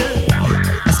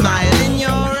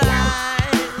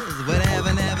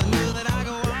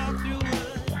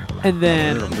 And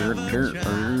then,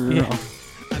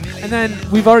 and then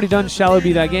we've already done Shallow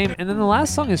Be That Game. And then the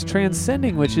last song is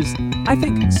Transcending, which is, I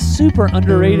think, super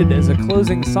underrated as a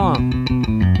closing song.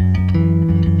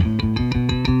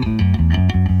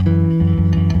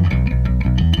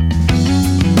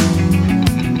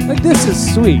 This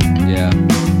is sweet. Yeah.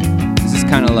 This is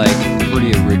kind of like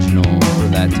pretty original for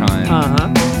that time.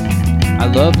 I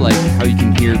love like how you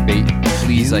can hear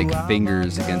Lee's like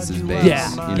fingers against his bass.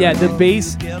 Yeah. The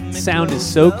bass sound is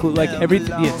so cool. Like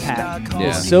everything, the attack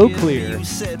is so clear,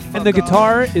 and the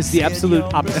guitar is the absolute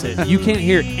opposite. You can't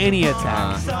hear any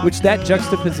attack, which that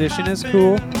juxtaposition is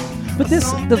cool. But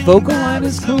the vocal line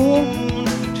is cool.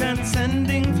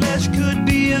 Transcending flesh could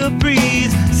be a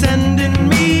breeze, sending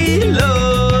me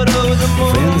love.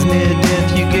 Friends near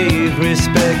death, you gave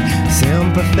respect,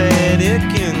 sympathetic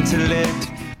intellect.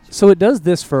 So it does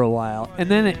this for a while, and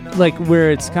then it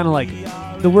where it's kind of like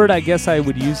the word I guess I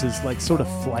would use is like sort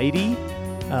of flighty,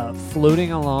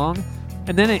 floating along,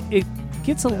 and then it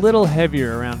gets a little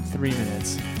heavier around 3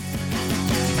 minutes.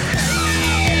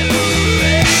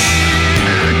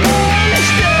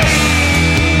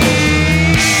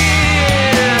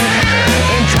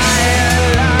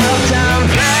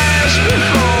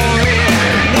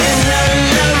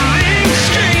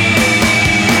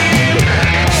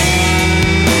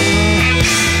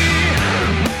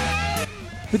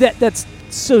 But that's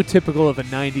so typical of a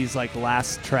 90s like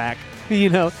last track. You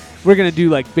know, we're going to do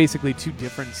like basically 2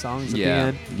 different songs at the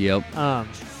end. Yep.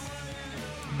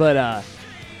 But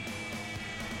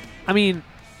I mean,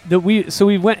 we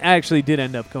actually did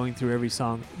end up going through every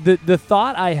song. The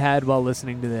thought I had while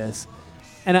listening to this,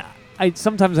 and I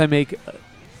sometimes I make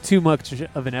too much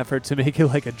of an effort to make it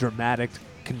like a dramatic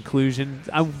conclusion.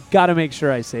 I've got to make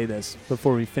sure I say this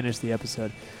before we finish the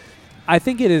episode. I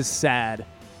think it is sad,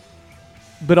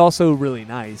 but also really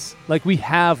nice. Like, we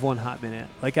have One Hot Minute.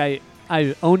 Like, I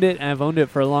owned it, and I've owned it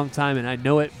for a long time, and I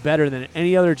know it better than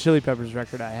any other Chili Peppers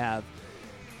record I have.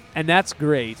 And that's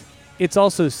great. It's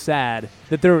also sad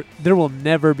that there will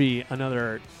never be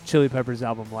another Chili Peppers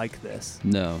album like this.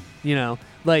 No. You know?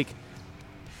 Like,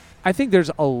 I think there's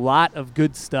a lot of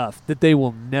good stuff that they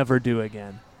will never do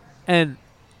again. And,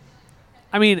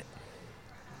 I mean,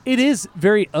 it is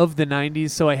very of the 90s,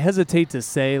 so I hesitate to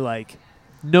say, like,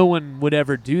 no one would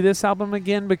ever do this album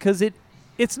again, because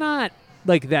it's not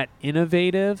like that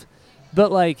innovative,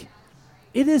 but like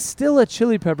it is still a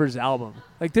Chili Peppers album.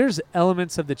 Like, there's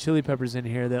elements of the Chili Peppers in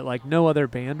here that like no other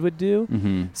band would do.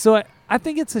 Mm-hmm. So I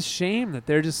think it's a shame that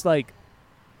they're just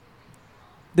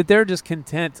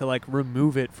content to like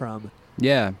remove it from.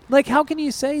 Yeah. Like, how can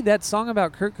you say that song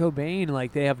about Kurt Cobain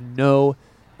like they have no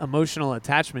emotional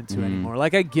attachment to anymore?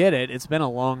 Like, I get it, it's been a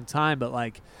long time,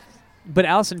 but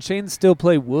Alice in Chains still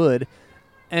play Wood,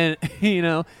 and you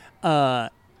know,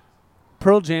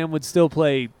 Pearl Jam would still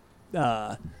play, you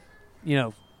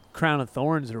know, Crown of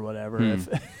Thorns or whatever. If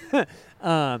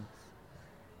I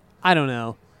don't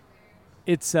know,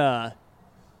 it's yeah.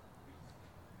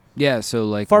 So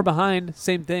like Far Behind,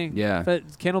 same thing. Yeah, but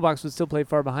Candlebox would still play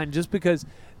Far Behind just because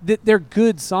they're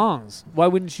good songs. Why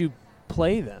wouldn't you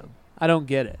play them? I don't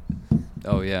get it.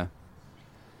 Oh yeah,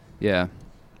 yeah.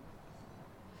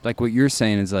 Like what you're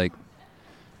saying is like,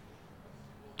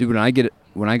 dude, when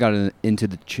I got into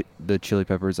the Chili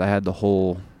Peppers, I had the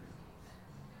whole,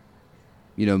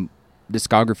 you know,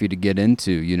 discography to get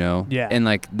into, you know? Yeah. And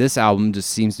like this album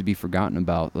just seems to be forgotten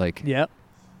about. Like, yep.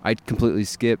 I completely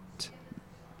skipped.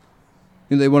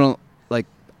 You know, they went on, like,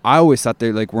 I always thought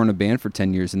they like weren't a band for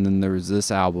 10 years, and then there was this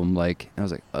album, like, I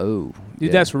was like, oh. Dude,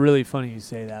 yeah. that's really funny you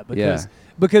say that,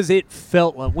 because it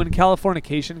felt like when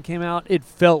Californication came out, it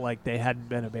felt like they hadn't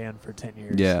been a band for 10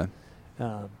 years. Yeah.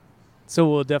 So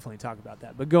we'll definitely talk about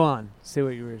that. But go on, say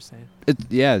what you were saying.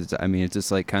 I mean, it's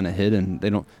just like kind of hidden.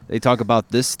 They talk about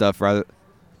this stuff rather.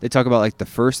 They talk about like the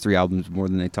first 3 albums more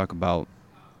than they talk about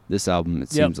this album.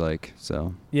 It seems like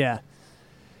so. Yeah.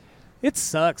 It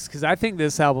sucks because I think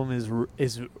this album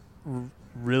is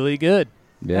really good.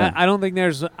 Yeah. I don't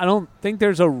think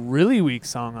there's a really weak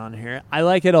song on here. I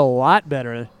like it a lot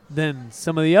better than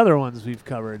some of the other ones we've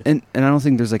covered. And I don't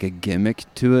think there's like a gimmick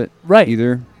to it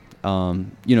either.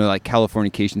 You know, like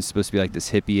Californication is supposed to be like this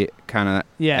hippie kind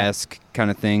of esque kind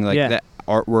of thing, like that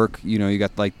artwork. You know, you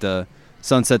got like the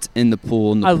sunsets in the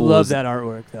pool, and the pool love that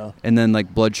artwork though. And then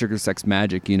like Blood Sugar Sex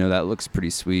Magic, you know, that looks pretty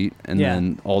sweet. And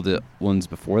then all the ones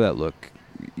before that look,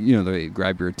 you know, they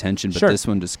grab your attention. But this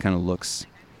one just kind of looks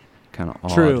kind of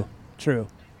odd. True.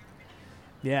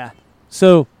 Yeah.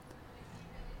 So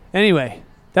anyway,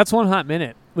 that's One Hot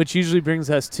Minute, which usually brings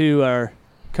us to our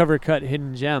cover cut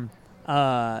hidden gem.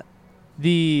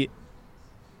 Do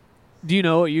you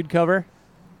know what you'd cover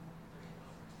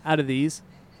out of these?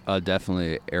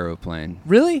 Definitely Aeroplane.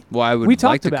 Really? Well, I would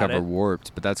like to cover it.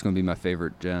 Warped, but that's going to be my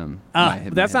favorite gem.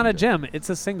 That's not a gem. It's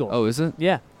a single. Oh, is it?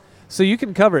 Yeah. So you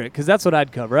can cover it because that's what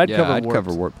I'd cover. I'd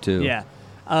cover Warped too. Yeah.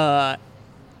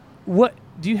 What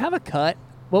do you have a cut?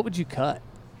 What would you cut?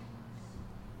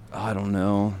 I don't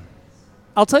know.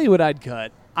 I'll tell you what I'd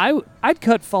cut. I'd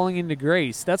cut Falling Into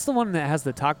Grace. That's the one that has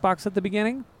the talk box at the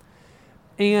beginning.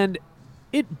 And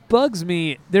it bugs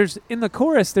me. In the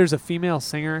chorus, there's a female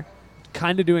singer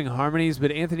kind of doing harmonies,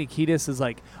 but Anthony Kiedis is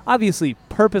like obviously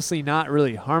purposely not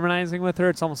really harmonizing with her.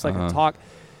 It's almost like a talk.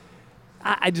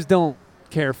 I just don't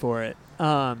care for it.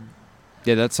 Yeah,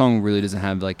 that song really doesn't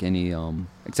have like any,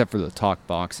 except for the talk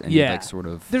box, and like sort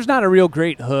of. There's not a real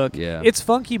great hook. Yeah. It's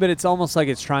funky, but it's almost like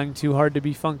it's trying too hard to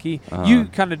be funky. You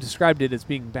kind of described it as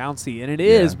being bouncy, and it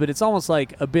is, but it's almost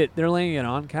like a bit, they're laying it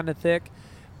on kind of thick.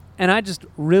 And I just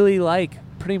really like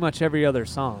pretty much every other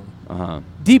song.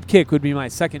 Deep Kick would be my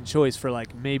second choice for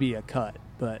like maybe a cut,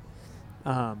 but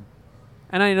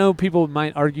And I know people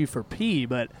might argue for P,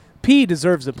 but P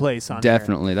deserves a place on there.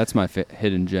 Definitely. That's my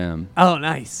hidden gem. Oh,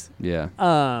 nice.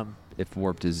 Yeah. If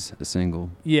Warped is a single.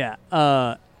 Yeah.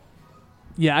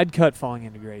 Yeah, I'd cut Falling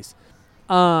Into Grace.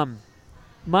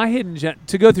 My hidden gem,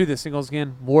 to go through the singles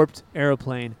again, Warped,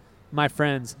 Aeroplane, My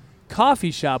Friends,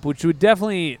 Coffee Shop, which would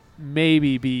definitely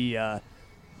maybe be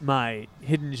my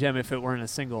hidden gem if it weren't a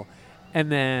single.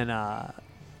 And then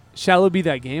Shallow Be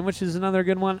That Game, which is another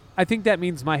good one. I think that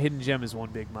means my hidden gem is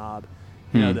One Big Mob.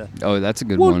 You know, That's a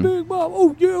good One one. Big Mob,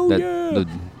 oh yeah, yeah.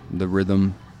 The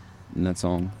rhythm in that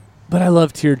song. But I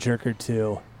love Tearjerker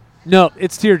too. No,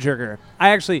 it's Tearjerker.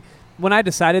 I actually, when I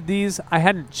decided these, I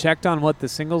hadn't checked on what the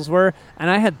singles were, and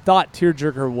I had thought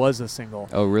Tearjerker was a single.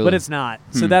 Oh, really? But it's not.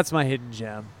 So that's my hidden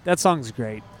gem. That song's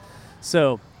great.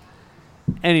 So,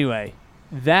 anyway,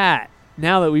 now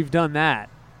that we've done that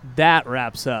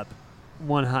wraps up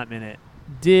One Hot Minute.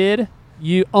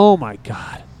 Oh my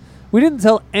God. We didn't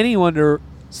tell anyone to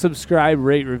subscribe,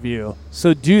 rate, review.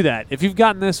 So do that. If you've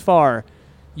gotten this far,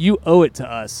 you owe it to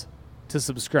us to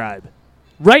subscribe.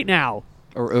 Right now.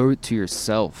 Or owe it to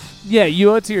yourself. Yeah,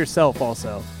 you owe it to yourself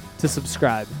also to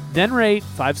subscribe. Then rate,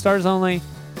 5 stars only.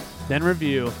 Then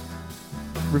review.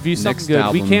 Review something Next good.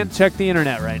 We album can't check the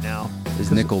internet right now. Is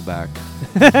Nickelback.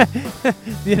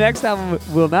 The next album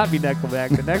will not be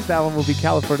Nickelback. The next album will be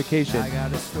Californication. I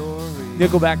got a story.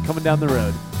 Nickelback coming down the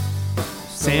road.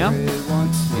 Sam?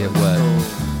 Get wet.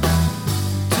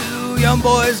 Two young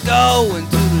boys going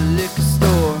to the liquor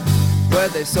store where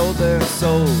they sold their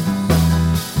souls.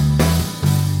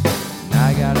 And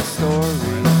I got a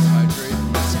story.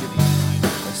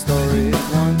 A story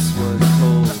once was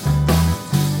told.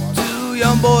 Two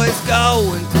young boys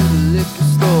going to the liquor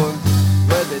store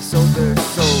where they sold their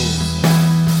souls.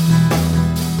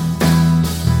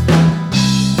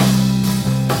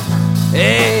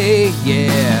 Hey,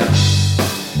 yeah.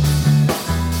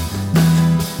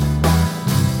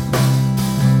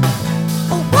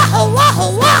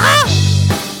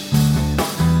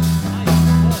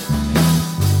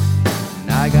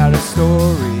 And I got a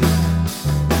story.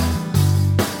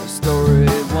 A story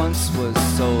once was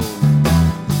sold.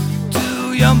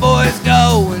 Two young boys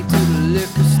going to the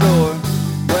liquor store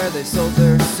where they sold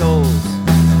their souls.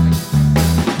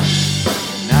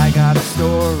 And I got a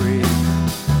story.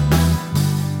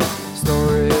 A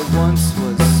story once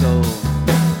was sold.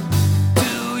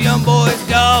 Two young boys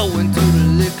going to the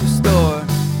liquor store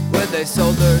where they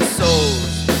sold their souls.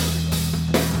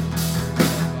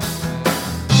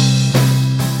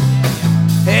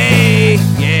 Hey,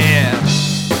 yeah.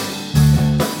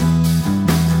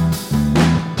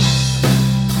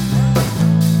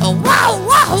 Oh, wow,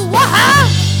 wow, wow.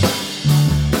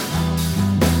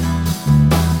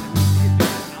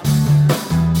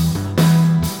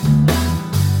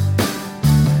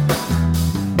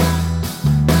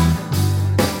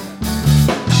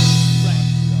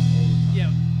 Yeah.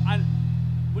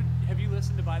 Have you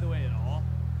listened to By the Way at all?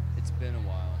 It's been a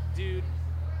while. Dude,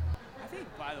 I think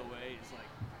By the Way is like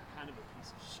kind of a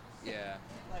piece of shit. Yeah.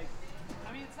 Like,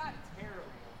 I mean, it's not terrible.